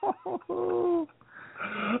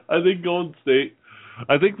 I think Golden State.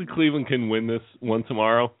 I think the Cleveland can win this one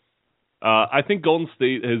tomorrow. I think Golden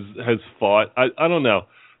State has fought. I don't know.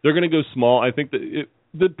 They're going to go small. I think that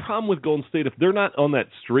the problem with Golden State, if they're not on that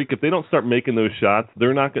streak, if they don't start making those shots,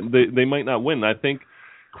 they're not. They might not win. I think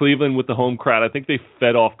Cleveland with the home crowd, I think they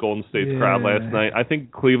fed off Golden State's crowd last night. I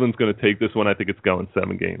think Cleveland's going to take this one. I think it's going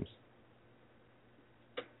 7 games.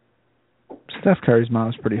 Steph Curry's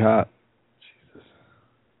mom's pretty hot. Jesus.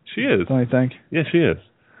 She is. Don't you think? Yeah, she is.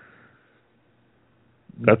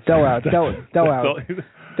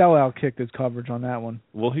 Dell kicked his coverage on that one.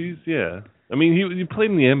 Well, I mean, he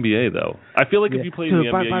played in the NBA, though. I feel like if you play in the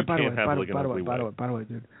NBA, you can't have like an ugly way. By the way,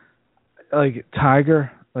 dude. Like,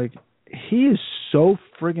 Tiger, like, he is so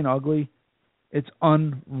friggin' ugly. It's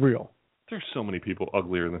unreal. There's so many people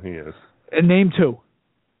uglier than he is. And name 2.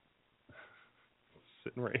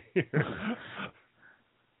 Sitting right here.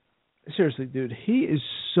 Seriously, dude, he is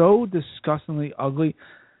so disgustingly ugly.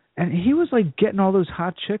 And he was, like, getting all those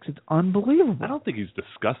hot chicks. It's unbelievable. I don't think he's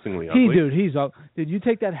disgustingly ugly. He's ugly. Dude, you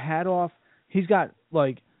take that hat off, he's got,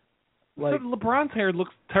 like LeBron's hair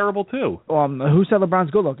looks terrible, too. Who said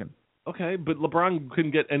LeBron's good looking? Okay, but LeBron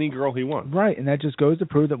couldn't get any girl he wants. Right, and that just goes to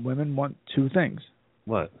prove that women want 2 things.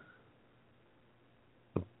 What?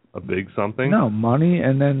 A big something? No, money,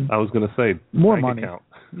 and then I was going to say more money. Account.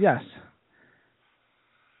 Yes.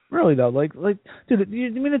 Really though, like, dude,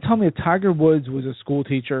 you mean to tell me if Tiger Woods was a school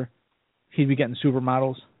teacher, he'd be getting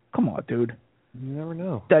supermodels? Come on, dude. You never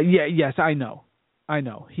know. Yes, I know.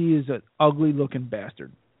 He is an ugly-looking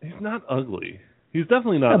bastard. He's not ugly. He's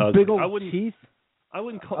definitely not ugly. Big old teeth. I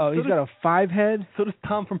wouldn't call. Oh, he's got a 5 head. So does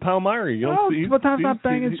Tom from Palmyra. But Tom's not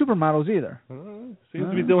banging supermodels either. Seems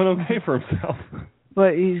to be doing okay for himself.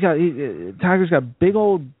 But Tiger's got big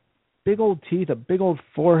old teeth, a big old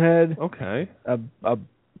forehead. Okay.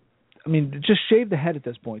 I mean, just shave the head at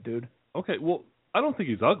this point, dude. Okay, well, I don't think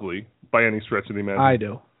he's ugly by any stretch of the imagination. I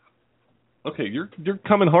do. Okay, you're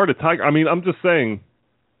coming hard at Tiger. I mean, I'm just saying.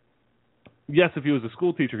 Yes, if he was a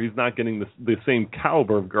school teacher, he's not getting the same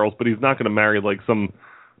caliber of girls, but he's not going to marry like some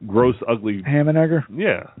gross, ugly ham and egger.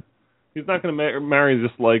 Yeah, he's not going to marry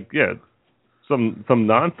just like some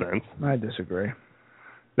nonsense. I disagree.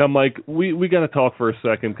 Now, Mike, we got to talk for a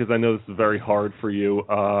second because I know this is very hard for you.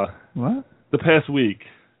 What? The past week.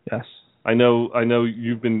 Yes. I know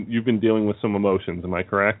you've been dealing with some emotions. Am I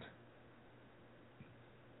correct?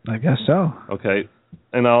 I guess so. Okay,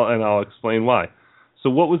 and I'll explain why. So,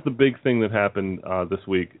 what was the big thing that happened this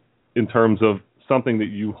week in terms of something that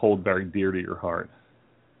you hold very dear to your heart?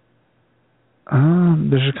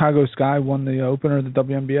 The Chicago Sky won the opener of the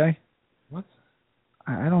WNBA. What?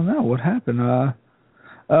 I don't know what happened. I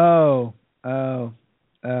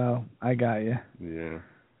got you. Yeah.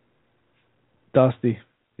 Dusty.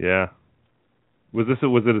 Yeah. Was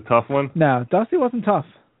it a tough one? No, Dusty wasn't tough.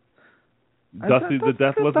 The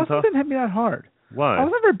death wasn't Dusty tough? didn't hit me that hard. Why? I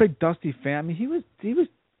was never a big Dusty fan. I mean, he was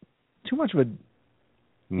too much of a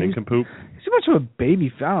nincompoop. He's too much of a baby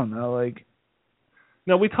fan. I don't know, like.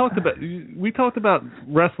 No, we talked about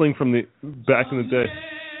wrestling from the back in the day.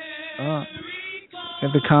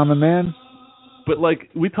 And the common man. But like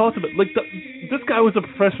we talked about, like this guy was a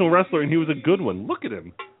professional wrestler and he was a good one. Look at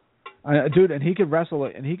him. Dude, and he could wrestle,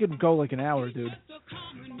 and he could go like an hour, dude.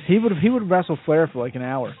 He would wrestle Flair for like an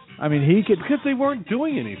hour. I mean, he could, because they weren't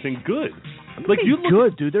doing anything good. Like you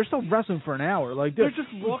good, dude. They're still wrestling for an hour. Like they're just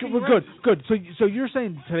walking. We're good. So you're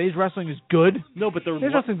saying today's wrestling is good? No, but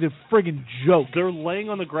today's wrestling's a friggin' joke. They're laying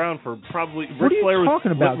on the ground for probably. What are you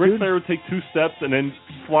talking about, Ric dude? Flair would take 2 steps and then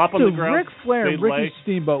flop on the ground. Ric Flair and Ricky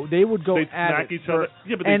Steamboat, they would go they'd at smack it each other.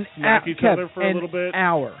 Yeah, but they'd smack each other for a little bit.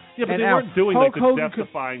 Hour. Yeah, but they weren't doing Hulk like the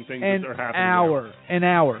death-defying things that are happening. An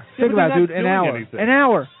hour. Yeah, Think about it, dude. An hour. Anything. An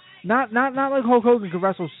hour. Not like Hulk Hogan could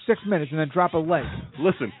wrestle 6 minutes and then drop a leg.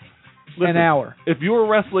 Listen. An hour. If you were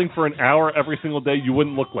wrestling for an hour every single day, you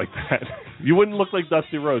wouldn't look like that. You wouldn't look like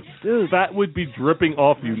Dusty Rhodes. Dude, that would be dripping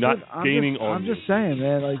off you, not gaining on you. I'm you. just saying,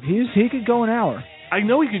 man. Like he could go an hour. I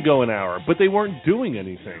know he could go an hour, but they weren't doing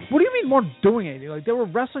anything. What do you mean more doing anything? Like they were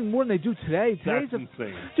wrestling more than they do today. That's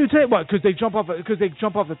insane. Dude, today what? Because they jump off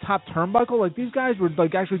the top turnbuckle. Like these guys were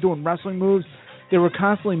like actually doing wrestling moves. They were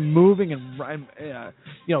constantly moving and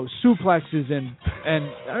suplexes and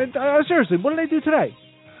seriously, what do they do today?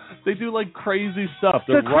 They do like crazy stuff.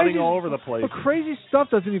 They're running all over the place. But crazy stuff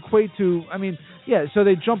doesn't equate to. I mean, yeah. So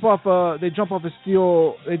they jump off a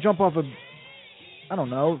steel. They jump off a. I don't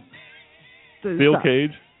know. Steel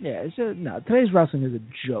cage. Yeah. No. Today's wrestling is a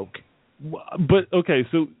joke. But okay,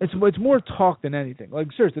 so it's more talk than anything. Like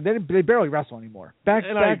seriously, they barely wrestle anymore. I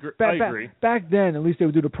agree. Back then, at least they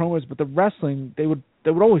would do the promos, but the wrestling they would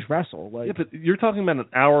always wrestle. Like yeah, but you're talking about an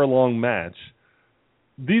hour-long match.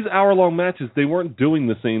 these hour-long matches, they weren't doing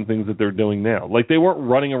the same things that they're doing now. Like, they weren't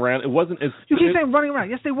running around. It wasn't as... You keep saying running around.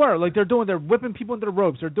 Yes, they were. Like, they're whipping people into the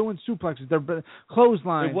ropes. They're doing suplexes. They're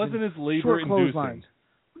clotheslines. It wasn't as labor-inducing.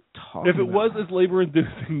 If it was as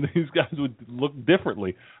labor-inducing, these guys would look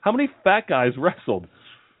differently. How many fat guys wrestled?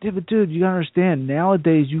 Yeah, but dude, you gotta understand.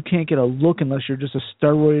 Nowadays, you can't get a look unless you're just a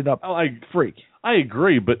steroided-up freak. I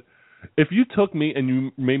agree, but if you took me and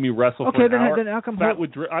you made me wrestle for an hour, then how come fat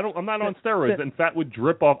would drip. I'm not on steroids, and fat would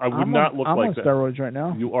drip off. I would not look like that. I'm on steroids right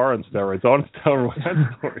now. You are on steroids. On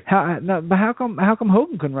steroids. But how come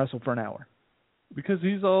Hogan couldn't wrestle for an hour? Because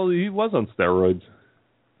he was on steroids,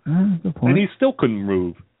 good point. and he still couldn't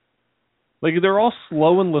move. Like, they're all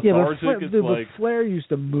slow and lethargic. Yeah, but Flair used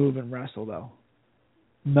to move and wrestle though.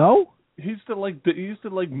 No. He used to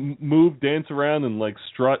move, dance around, and like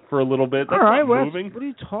strut for a little bit. That's all right, not moving. What are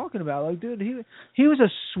you talking about? Like, dude, he was a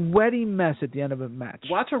sweaty mess at the end of a match.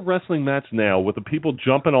 Watch a wrestling match now with the people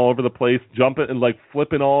jumping all over the place, jumping and like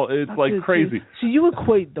flipping all. It's like crazy. Dude. So you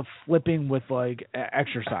equate the flipping with like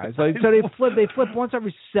exercise. Like, so they flip once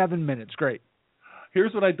every 7 minutes. Great.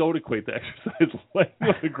 Here's what I don't equate to exercise: laying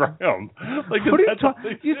on the ground. Like, what are you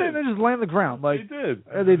talking? You think they just lay on the ground? Like, they did.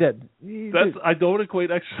 They did. I don't equate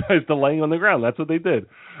exercise to laying on the ground. That's what they did.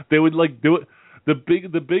 They would like do it. The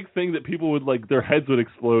big thing that people would like their heads would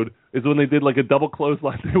explode is when they did like a double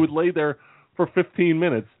clothesline. They would lay there for 15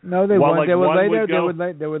 minutes. No, they wouldn't. Like, they would lay there. Go,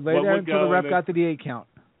 they would lay there until the ref got to the 8 count.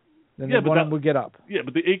 Then one would get up. Yeah,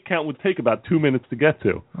 but the 8 count would take about 2 minutes to get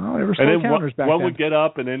to. Oh, there were slow counters back then. One would get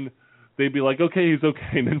up, and then they'd be like, okay, he's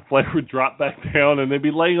okay. And then Flair would drop back down, and they'd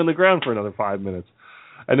be laying on the ground for another 5 minutes.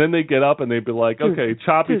 And then they'd get up, and they'd be like, okay,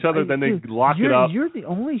 chop each other. Then they'd lock it up. You're the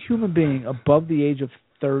only human being above the age of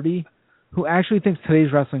 30 who actually thinks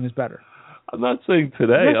today's wrestling is better. I'm not saying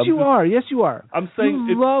today. Yes, you are. Yes, you are. I'm saying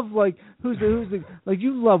you love, like, who's the like,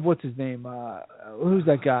 you love, what's his name? Who's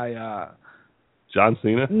that guy? John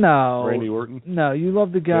Cena? No. Randy Orton? No, you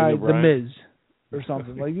love the guy, The Miz. Or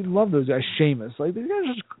something. Like, you love those guys. Sheamus. Like, these guys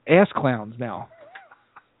are just ass clowns now.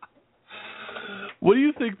 What do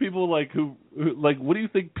you think people what do you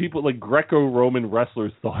think people like Greco-Roman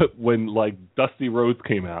wrestlers thought when like Dusty Rhodes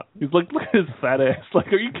came out? He's like, look at his fat ass. Like,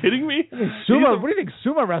 are you kidding me? What do you think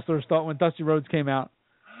sumo wrestlers thought when Dusty Rhodes came out?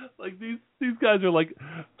 Like, these guys are like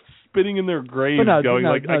spinning in their graves I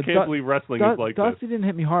can't believe wrestling is like Dusty this. didn't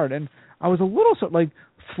hit me hard, and I was a little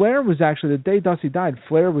Flair was actually, the day Dusty died,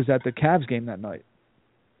 Flair was at the Cavs game that night.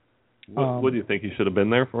 What do you think? He should have been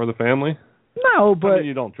there for the family? No, but... I mean,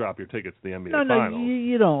 you don't drop your tickets to the NBA Finals. No,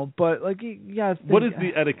 you don't, but, like, you gotta think... What is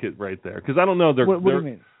the etiquette right there? Because I don't know what do you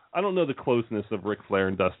mean? I don't know the closeness of Ric Flair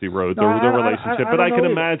and Dusty Rhodes, or their relationship, but I can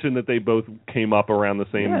imagine that they both came up around the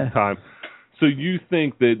same time. So you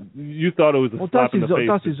think that you thought it was a slap in the face?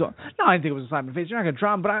 No, I didn't think it was a slap in the face. You're not going to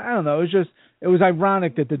drop him, but I don't know. It was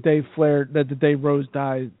ironic that the day Rose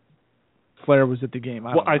died, Flair was at the game.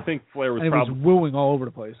 I think Flair was was wooing all over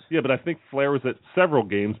the place. Yeah, but I think Flair was at several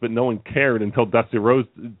games, but no one cared until Dusty Rhodes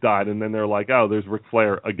died, and then they're like, oh, there's Ric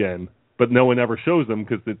Flair again. But no one ever shows them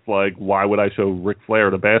because it's like, why would I show Ric Flair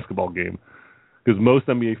at a basketball game? Because most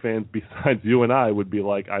NBA fans, besides you and I, would be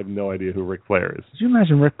like, I have no idea who Ric Flair is. Could you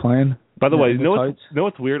imagine Ric playing? By the way, you know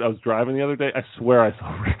what's weird? I was driving the other day. I swear I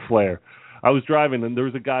saw Ric Flair. I was driving, and there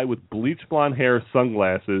was a guy with bleach blonde hair,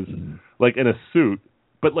 sunglasses, like in a suit,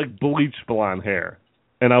 but like bleach blonde hair.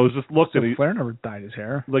 And I was just looking. So Flair never dyed his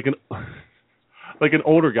hair. Like an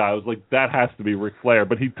older guy. I was like, that has to be Ric Flair.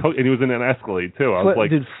 But he was in an Escalade too. I was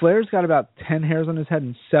like, dude, Flair's got about 10 hairs on his head,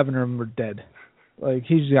 and 7 of them are dead. Like,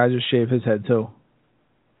 he's the guy just shaved his head too.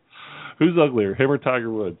 Who's uglier, him or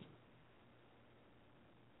Tiger Woods?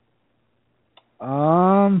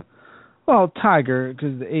 Well, Tiger,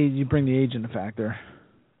 because the age, you bring the age into factor.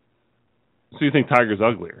 So you think Tiger's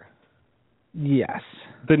uglier? Yes.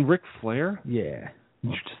 Than Ric Flair? Yeah.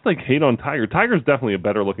 You just like hate on Tiger. Tiger's definitely a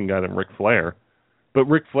better looking guy than Ric Flair. But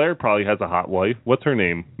Ric Flair probably has a hot wife. What's her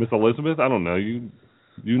name? Miss Elizabeth? I don't know. You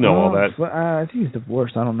know all that. I think he's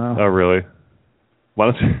divorced. I don't know. Oh, really?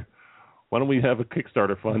 Why don't we have a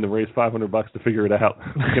Kickstarter fund and raise $500 to figure it out?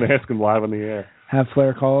 We can ask him live on the air. Have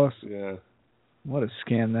Flair call us? Yeah. What a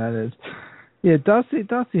scam that is. Yeah, Dusty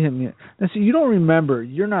hit me. Now, see, you don't remember.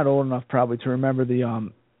 You're not old enough probably to remember the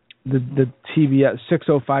TBS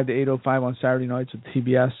 6:05 to 8:05 on Saturday nights with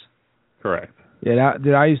TBS. Correct. Yeah,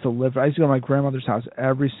 I used to go to my grandmother's house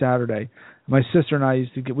every Saturday. My sister and I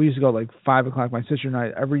used to go like 5 o'clock. My sister and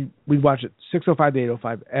I we'd watch it 6:05 to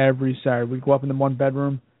 8:05 every Saturday. We'd go up in the one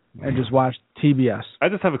bedroom and just watch TBS. I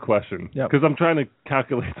just have a question because I'm trying to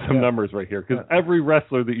calculate some numbers right here. Because every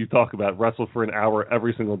wrestler that you talk about wrestled for an hour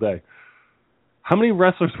every single day. How many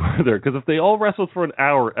wrestlers were there? Because if they all wrestled for an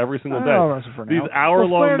hour every single day, these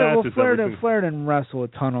hour-long matches. Flair didn't wrestle a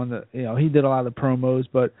ton on the. He did a lot of the promos,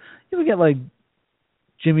 but you would get like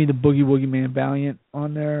Jimmy the Boogie Woogie Man Valiant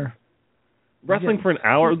on there. Wrestling for an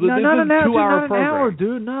hour? No, not an hour, 2-hour program. An hour,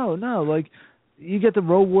 dude. No. Like you get the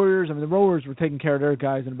Road Warriors. I mean, the Road Warriors were taking care of their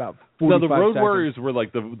guys in about 45 No, the Road seconds. Warriors were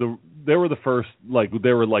like they were the first, like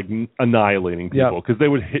they were like annihilating people because they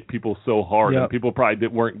would hit people so hard and people probably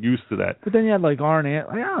weren't used to that. But then you had like Arnett.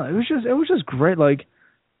 It was just great. Like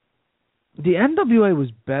the NWA was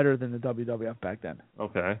better than the WWF back then.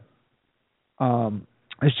 Okay.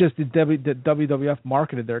 It's just the WWF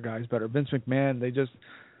marketed their guys better. Vince McMahon,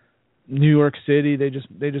 New York City, they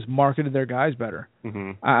just marketed their guys better.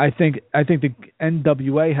 Mm-hmm. I think the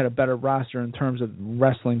NWA had a better roster in terms of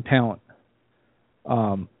wrestling talent.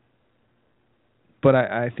 But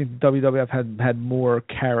I think WWF had more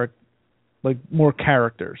more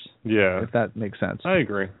characters. Yeah, if that makes sense. I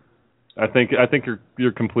agree. I think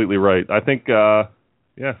you're completely right. I think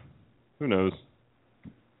who knows?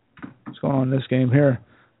 What's going on in this game here?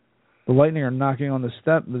 The Lightning are knocking on the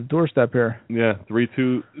doorstep here. Yeah,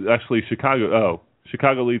 3-2. Actually, Chicago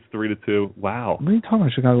leads 3-2. Wow. What are you talking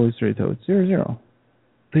about? Chicago leads 3-2. It's 0-0.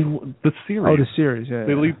 The series. Oh, the series. Yeah.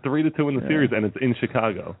 They lead 3-2 in the series, and it's in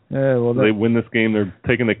Chicago. Yeah. Well, they win this game. They're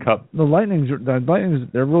taking the cup. The Lightnings.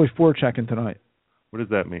 They're really forechecking tonight. What does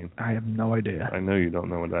that mean? I have no idea. I know you don't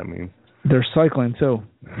know what that means. They're cycling too.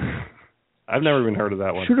 I've never even heard of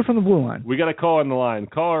that one. Shoot it from the blue line. We got a call on the line.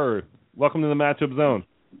 Caller, welcome to the matchup zone.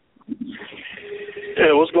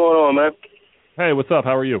 Hey, what's going on, man? Hey, what's up?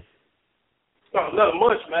 How are you? Oh, not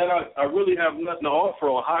much, man. I really have nothing to offer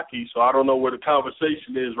on hockey, so I don't know where the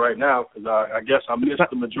conversation is right now because I guess I missed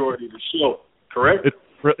the majority of the show. Correct?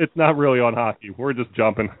 It's not really on hockey. We're just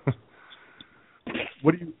jumping.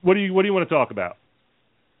 What do you want to talk about?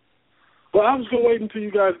 Well, I was going to wait until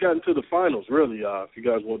you guys got into the finals, really, if you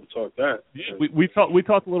guys wanted to talk that. Yeah, we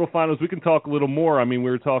talked a little finals. We can talk a little more. I mean,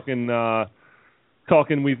 we were talking.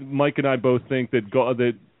 Mike and I both think that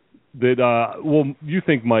you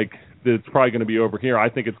think, Mike, that it's probably going to be over here. I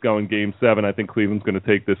think it's going Game 7. I think Cleveland's going to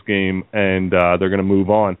take this game and they're going to move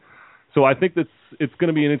on. So I think it's going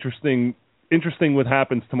to be an interesting what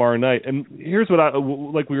happens tomorrow night. And here's what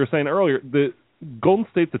like we were saying earlier, the Golden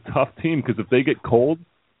State's a tough team because if they get cold,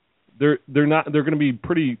 they're going to be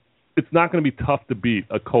pretty. It's not going to be tough to beat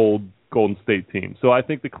a cold Golden State team. So I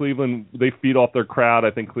think the Cleveland, they feed off their crowd. I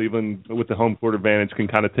think Cleveland, with the home court advantage, can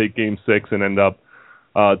kind of take Game 6 and end up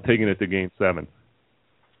taking it to Game 7.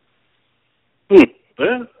 Yeah,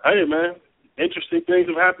 hey, man. Interesting things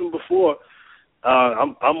have happened before.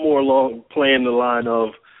 I'm more along playing the line of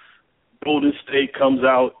Golden State comes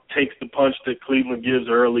out, takes the punch that Cleveland gives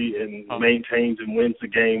early, and maintains and wins the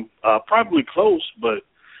game. Probably close, but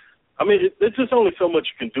I mean, there's just only so much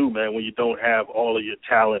you can do, man, when you don't have all of your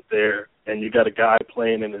talent there and you got a guy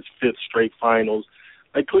playing in his 5th straight finals.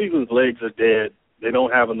 Like, Cleveland's legs are dead. They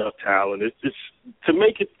don't have enough talent. It's to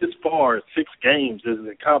make it this far, 6 games, is an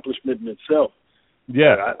accomplishment in itself.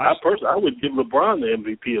 Yeah. I personally, I would give LeBron the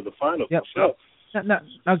MVP of the finals myself.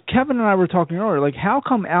 Now, Kevin and I were talking earlier, like, how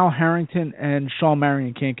come Al Harrington and Shawn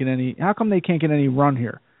Marion how come they can't get any run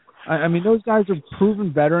here? I mean, those guys are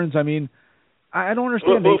proven veterans. I mean, I don't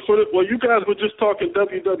understand. Well, you guys were just talking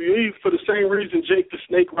WWE for the same reason Jake the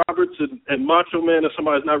Snake Roberts and Macho Man and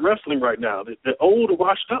somebody's not wrestling right now. They're old and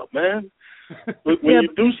washed up, man. When you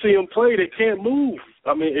do see them play, they can't move.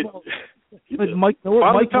 I mean, Mike Miller,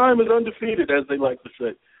 Father Time is undefeated, as they like to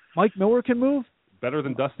say. Mike Miller can move? Better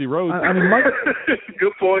than Dusty Rhodes. I mean, Mike.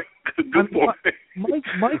 Good point. Good point.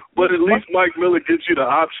 Mike. But at least Mike Miller gives you the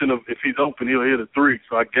option of if he's open, he'll hit a 3.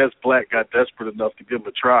 So I guess Black got desperate enough to give him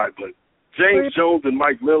a try. But James Jones and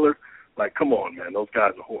Mike Miller, like, come on, man, those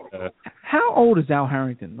guys are horrible. How old is Al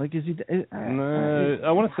Harrington? Like, is he?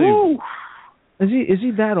 I want to say. Is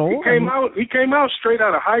he that old? He came out straight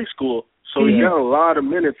out of high school, so he got a lot of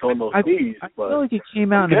minutes on those knees. I feel like he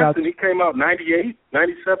came out he came out 98,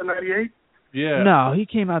 97, 98. Yeah. No, he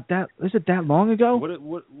came out is it that long ago?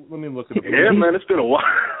 What? Let me look at it. Yeah, man, it's been a while.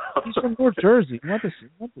 He's from North Jersey. He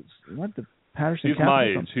went to Patterson. He's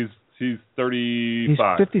my age. He's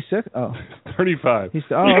 35. He's 56? Oh. 35.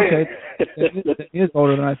 Okay. He is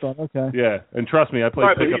older than I thought. Okay. Yeah, and trust me, I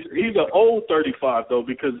played pickup. He's an old 35 though,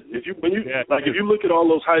 because if you look at all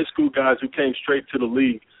those high school guys who came straight to the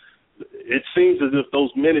league, it seems as if those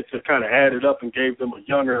minutes have kind of added up and gave them a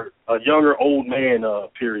younger old man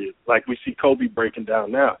period, like we see Kobe breaking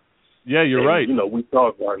down now. Yeah, you're right. You know, we saw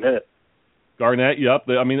Garnett. Yep.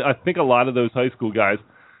 I mean, I think a lot of those high school guys,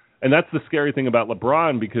 And that's the scary thing about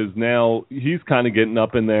LeBron, because now he's kind of getting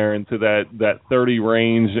up in there into that 30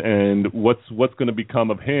 range, and what's going to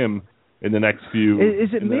become of him in the next few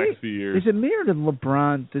next few years. Is it me or did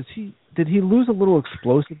LeBron did he lose a little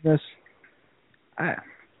explosiveness?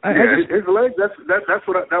 His legs.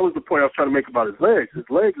 That was the point I was trying to make about his legs. His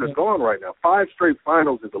legs are gone right now. 5 straight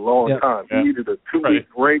finals is a long time. He needed a 2-week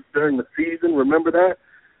break during the season. Remember that?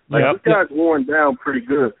 This guy's worn down pretty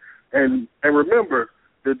good. And remember,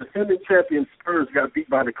 the defending champion Spurs got beat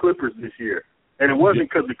by the Clippers this year. And it wasn't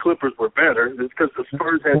because the Clippers were better. It's because the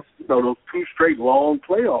Spurs had those 2 straight long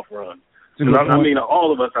playoff runs. I mean,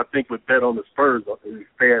 all of us, I think, would bet on the Spurs if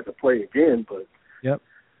they had to play again. But,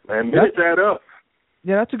 man, minutes add up.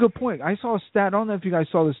 Yeah, that's a good point. I saw a stat. I don't know if you guys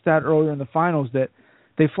saw the stat earlier in the finals that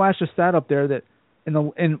they flashed a stat up there that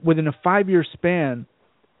within a 5-year span,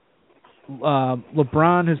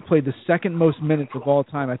 LeBron has played the second most minutes of all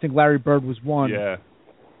time. I think Larry Bird was 1. Yeah.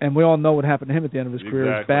 And we all know what happened to him at the end of his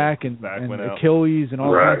career. His back and Achilles and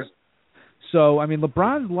all that. So, I mean,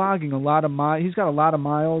 LeBron's logging a lot of miles. He's got a lot of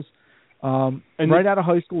miles. And right out of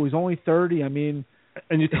high school, he's only 30. I mean,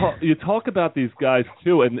 and you talk about these guys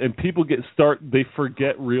too, and people they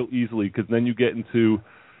forget real easily, because then you get into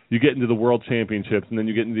the World Championships, and then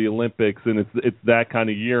you get into the Olympics, and it's that kind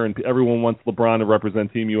of year, and everyone wants LeBron to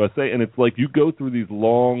represent Team USA, and it's like you go through these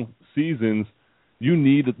long seasons. You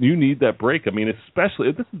need that break. I mean, especially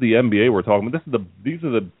if this is the NBA we're talking about. These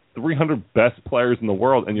are the 300 best players in the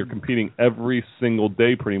world, and you're competing every single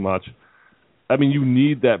day pretty much. I mean, you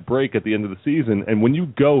need that break at the end of the season. And when you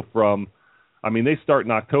go from, I mean, they start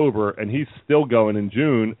in October, and he's still going in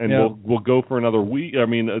June, and we'll go for another week. I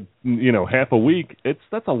mean, half a week.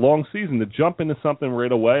 That's a long season to jump into something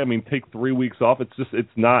right away. I mean, take 3 weeks off. It's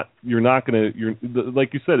not. You're not gonna.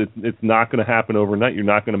 Like you said, it's not going to happen overnight. You're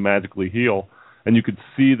not going to magically heal. And you could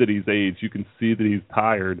see that he's aged. You can see that he's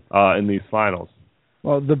tired in these finals.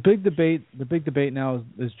 Well, the big debate now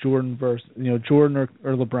is Jordan versus Jordan or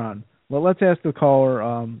LeBron. Well, let's ask the caller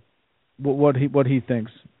what he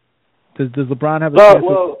thinks. Does LeBron have a chance?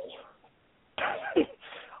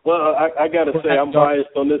 Well, I got to say I'm biased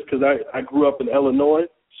on this because I grew up in Illinois,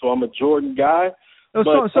 so I'm a Jordan guy.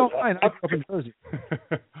 So fine. I grew up in Jersey.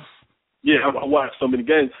 Yeah, I watched so many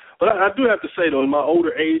games, but I do have to say though, in my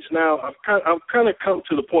older age now, I've kind of come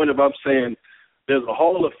to the point of I'm saying there's a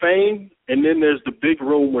Hall of Fame, and then there's the big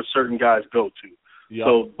room where certain guys go to. Yep.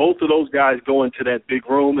 So both of those guys go into that big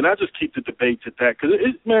room, and I just keep the debates at that because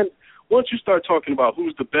man, once you start talking about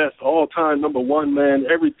who's the best all-time number one, man,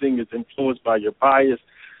 everything is influenced by your bias.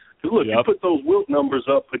 Look, you put those Wilt numbers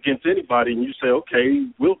up against anybody, and you say, okay,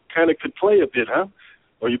 Wilt kind of could play a bit, huh?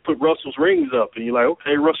 Or you put Russell's rings up, and you're like,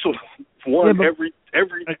 okay, Russell won every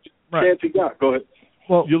chance he got. Go ahead.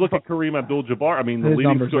 Well, you look at Kareem Abdul-Jabbar. I mean, his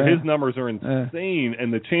numbers are insane,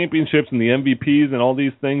 and the championships and the MVPs and all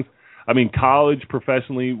these things. I mean, college,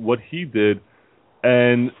 professionally, what he did,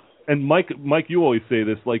 and Mike, you always say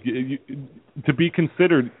this, like to be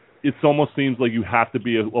considered, it almost seems like you have to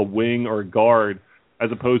be a wing or a guard as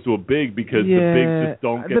opposed to a big, because the bigs just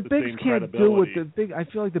don't get the same credibility. Do what the big. I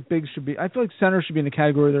feel like the bigs should be. I feel like centers should be in the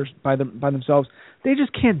category by themselves. They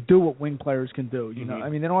just can't do what wing players can do. You know, I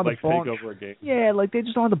mean, they don't have the ball. Take over a game. Yeah, like they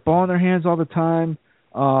just don't have the ball in their hands all the time.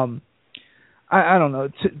 I don't know.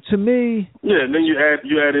 To me. Yeah, and then you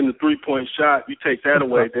add in the 3-point shot. You take that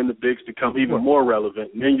away, then the bigs become even more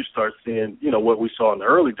relevant, and then you start seeing what we saw in the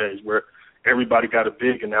early days where everybody got a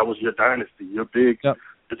big, and that was your dynasty. Your big. Yep.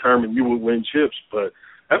 Determined you would win chips, but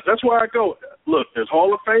that's where I go. Look, there's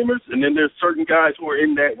Hall of Famers, and then there's certain guys who are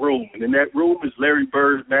in that room, and in that room is Larry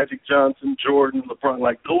Bird, Magic Johnson, Jordan, LeBron,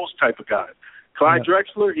 like those type of guys. Clyde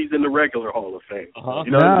Drexler, he's in the regular Hall of Fame.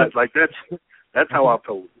 That's how I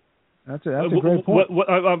pose it. That's a great point.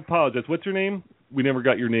 I apologize. What's your name? We never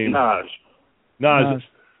got your name. Naj.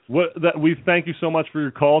 We thank you so much for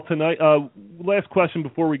your call tonight. Last question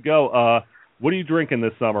before we go. What are you drinking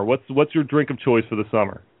this summer? What's your drink of choice for the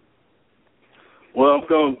summer? Well, I'm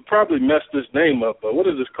going to probably mess this name up, but what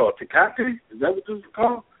is this called? Tecate? Is that what this is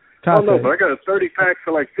called? I don't know, but I got a 30-pack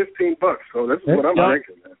for like $15, so this is what I'm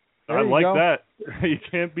drinking, man. I like that. You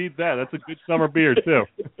can't beat that. That's a good summer beer, too.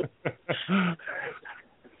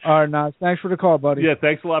 All right, Nas. Thanks for the call, buddy. Yeah,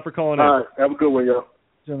 thanks a lot for calling in. All right, have a good one, y'all.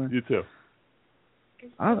 You too.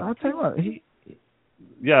 I'll tell you what,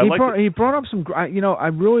 he brought up some. I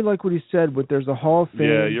really like what he said. But there's a Hall of Fame.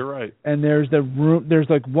 Yeah, you're right. And there's the room. There's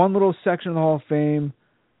like one little section of the Hall of Fame.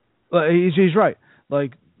 He's right.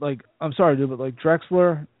 Like I'm sorry, dude, but like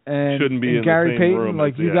Drexler and Gary Payton, room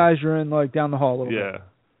like you guys are in like down the hall a little bit.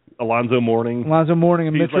 Alonzo Mourning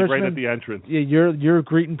and he's Mitch like Richmond, right at the entrance. Yeah, you're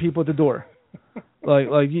greeting people at the door.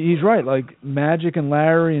 Like he's right. Like Magic and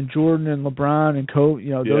Larry and Jordan and LeBron and Kobe,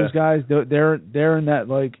 those guys, they're in that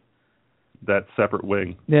like that separate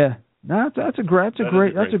wing. Yeah. No, that's a great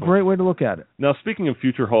way to look at it. Now, speaking of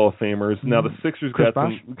future Hall of Famers, now the Sixers Chris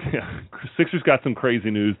got some crazy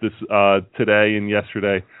news this today and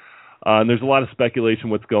yesterday. And there's a lot of speculation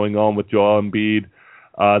what's going on with Joel Embiid,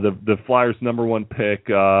 the Flyers' number one pick,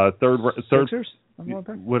 third. Sixers? Number one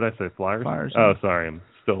pick? What did I say? Flyers? Flyers. Oh, sorry, I'm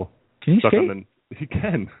still. Can he stuck skate? on he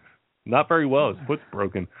can. Not very well. His foot's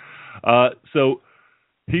broken. So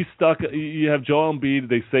he's stuck. You have Joel Embiid.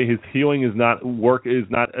 They say his healing is not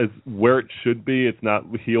as where it should be. It's not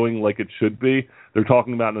healing like it should be. They're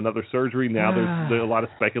talking about another surgery. Now there's a lot of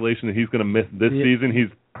speculation that he's going to miss this season. He's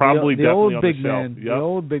probably definitely on the shelf. The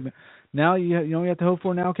old big man. Now you know what you have to hope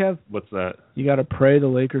for now, Kev? What's that? You got to pray the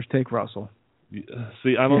Lakers take Russell.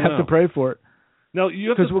 See, I don't know. You have to pray for it. No, you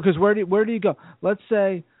have because where do you go? Let's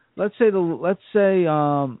say let's say the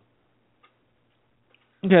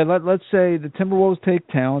Timberwolves take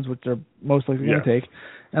Towns, which they're most likely going to take,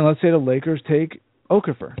 and let's say the Lakers take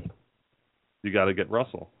Okafor. You got to get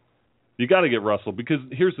Russell. You got to get Russell because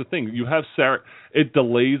here's the thing: you have Saric. It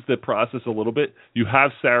delays the process a little bit. You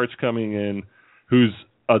have Saric coming in, who's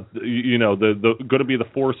the going to be the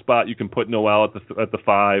 4 spot. You can put Noel at the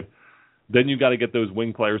 5. Then you got to get those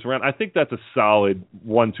wing players around. I think that's a solid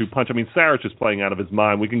 1-2 punch. I mean, Saric is playing out of his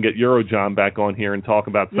mind. We can get Eurojohn back on here and talk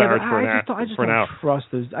about Saric for an hour. I just don't trust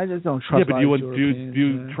this. I just don't trust. Yeah, but do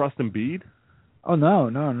you trust Embiid? Oh no.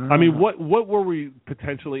 I mean, what were we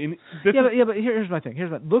potentially? But here's my thing.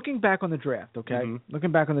 Looking back on the draft, okay. Mm-hmm.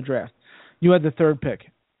 Looking back on the draft, you had the 3rd pick.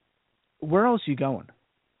 Where else are you going?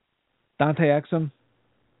 Dante Exum.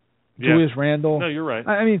 Julius Randle. No, you're right.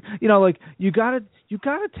 I mean, you gotta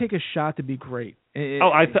take a shot to be great.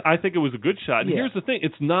 I think it was a good shot. And here's the thing: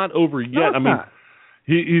 it's not over yet. No, it's not.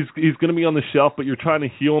 He's going to be on the shelf, but you're trying to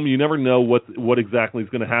heal him. You never know what exactly is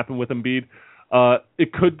going to happen with Embiid. He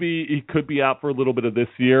could be out for a little bit of this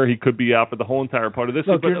year. He could be out for the whole entire part of this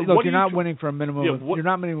year. But you're not winning for a minimum. You're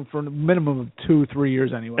not winning for a minimum of 2-3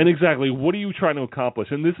 years anyway. And exactly, what are you trying to accomplish?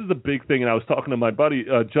 And this is a big thing. And I was talking to my buddy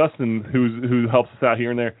Justin, who helps us out here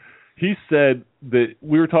and there. He said that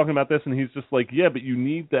we were talking about this, and he's just like, yeah, but you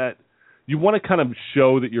need that. You want to kind of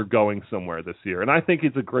show that you're going somewhere this year. And I think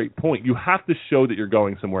it's a great point. You have to show that you're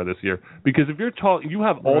going somewhere this year. Because if you're you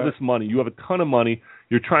have all this money, you have a ton of money,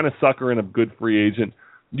 you're trying to sucker in a good free agent,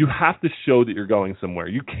 you have to show that you're going somewhere.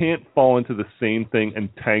 You can't fall into the same thing and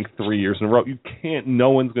tank 3 years in a row. You can't. No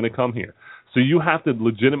one's going to come here. So you have to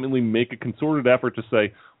legitimately make a concerted effort to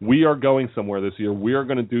say, we are going somewhere this year. We are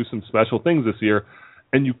going to do some special things this year.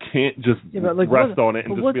 And you can't just rest on it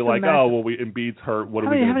and just be like, Embiid's hurt. What are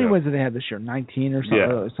we going to do? How many wins did they have this year? 19 or something?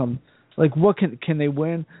 Yeah. Some, like, what can they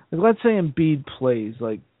win? Like, let's say Embiid plays,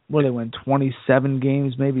 like, what do they win? 27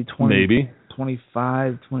 games, maybe 20, maybe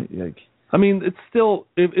 25, 20. Like, I mean, it's still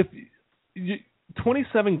if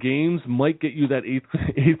 27 games might get you that eighth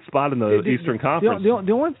spot in the Eastern Conference.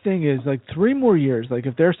 The only thing is, like, 3 more years. Like,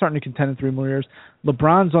 if they're starting to contend in 3 more years,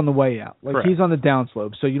 LeBron's on the way out. Like, correct. He's on the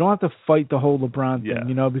downslope, so you don't have to fight the whole LeBron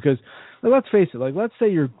thing, because like, let's face it. Like, let's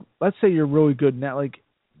say you're really good now. Like,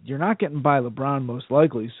 you're not getting by LeBron most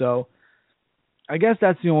likely. So, I guess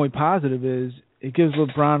that's the only positive is it gives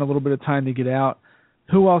LeBron a little bit of time to get out.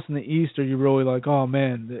 Who else in the East are you really like? Oh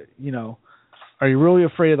man, are you really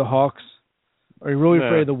afraid of the Hawks? Are you really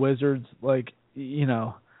afraid of the Wizards? Like,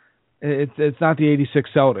 it's not the 86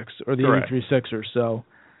 Celtics or the 83 Sixers. So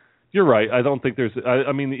you're right. I don't think there's.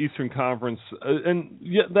 I mean, the Eastern Conference, and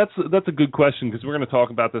that's a good question because we're going to talk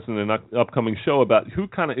about this in an upcoming show about who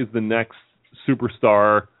kind of is the next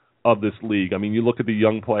superstar of this league. I mean, you look at the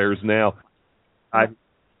young players now. I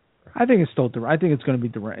think it's still Durant. I think it's going to be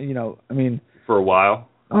Durant. I mean, for a while.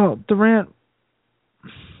 Oh, Durant.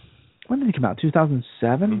 When did he come out?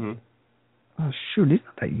 2007. Mm-hmm. Oh shoot, he's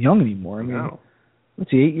not that young anymore. I mean,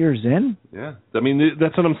 what's he, 8 years in? Yeah, I mean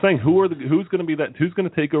that's what I'm saying. Who's going to be that? Who's going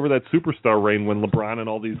to take over that superstar reign when LeBron and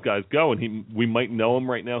all these guys go? And we might know him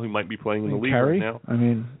right now. He might be playing in the league Curry? right now. I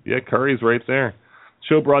mean, yeah, Curry's right there.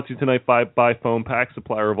 Show brought to you tonight by Phone Pack,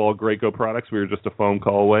 supplier of all Graco products. We are just a phone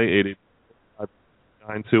call away.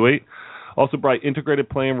 888-928. Also by Integrated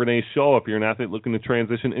Plan, Renee Shaw. If you're an athlete looking to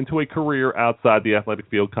transition into a career outside the athletic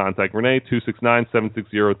field, contact Renee,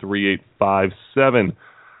 269-760-3857.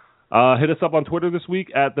 Hit us up on Twitter this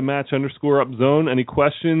week at @thematch_upzone. Any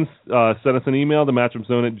questions, send us an email,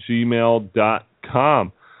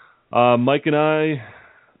 thematchupzone@gmail.com. Mike and I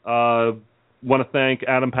want to thank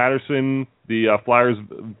Adam Patterson, the Flyers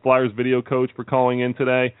video coach, for calling in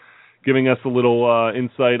today, giving us a little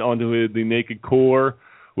insight onto the naked core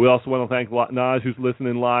We also want to thank Naj, who's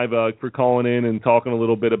listening live, for calling in and talking a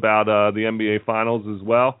little bit about the NBA Finals as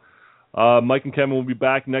well. Mike and Kevin will be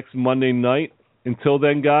back next Monday night. Until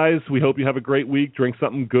then, guys, we hope you have a great week. Drink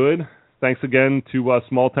something good. Thanks again to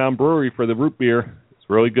Small Town Brewery for the root beer. It's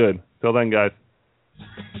really good. Till then, guys.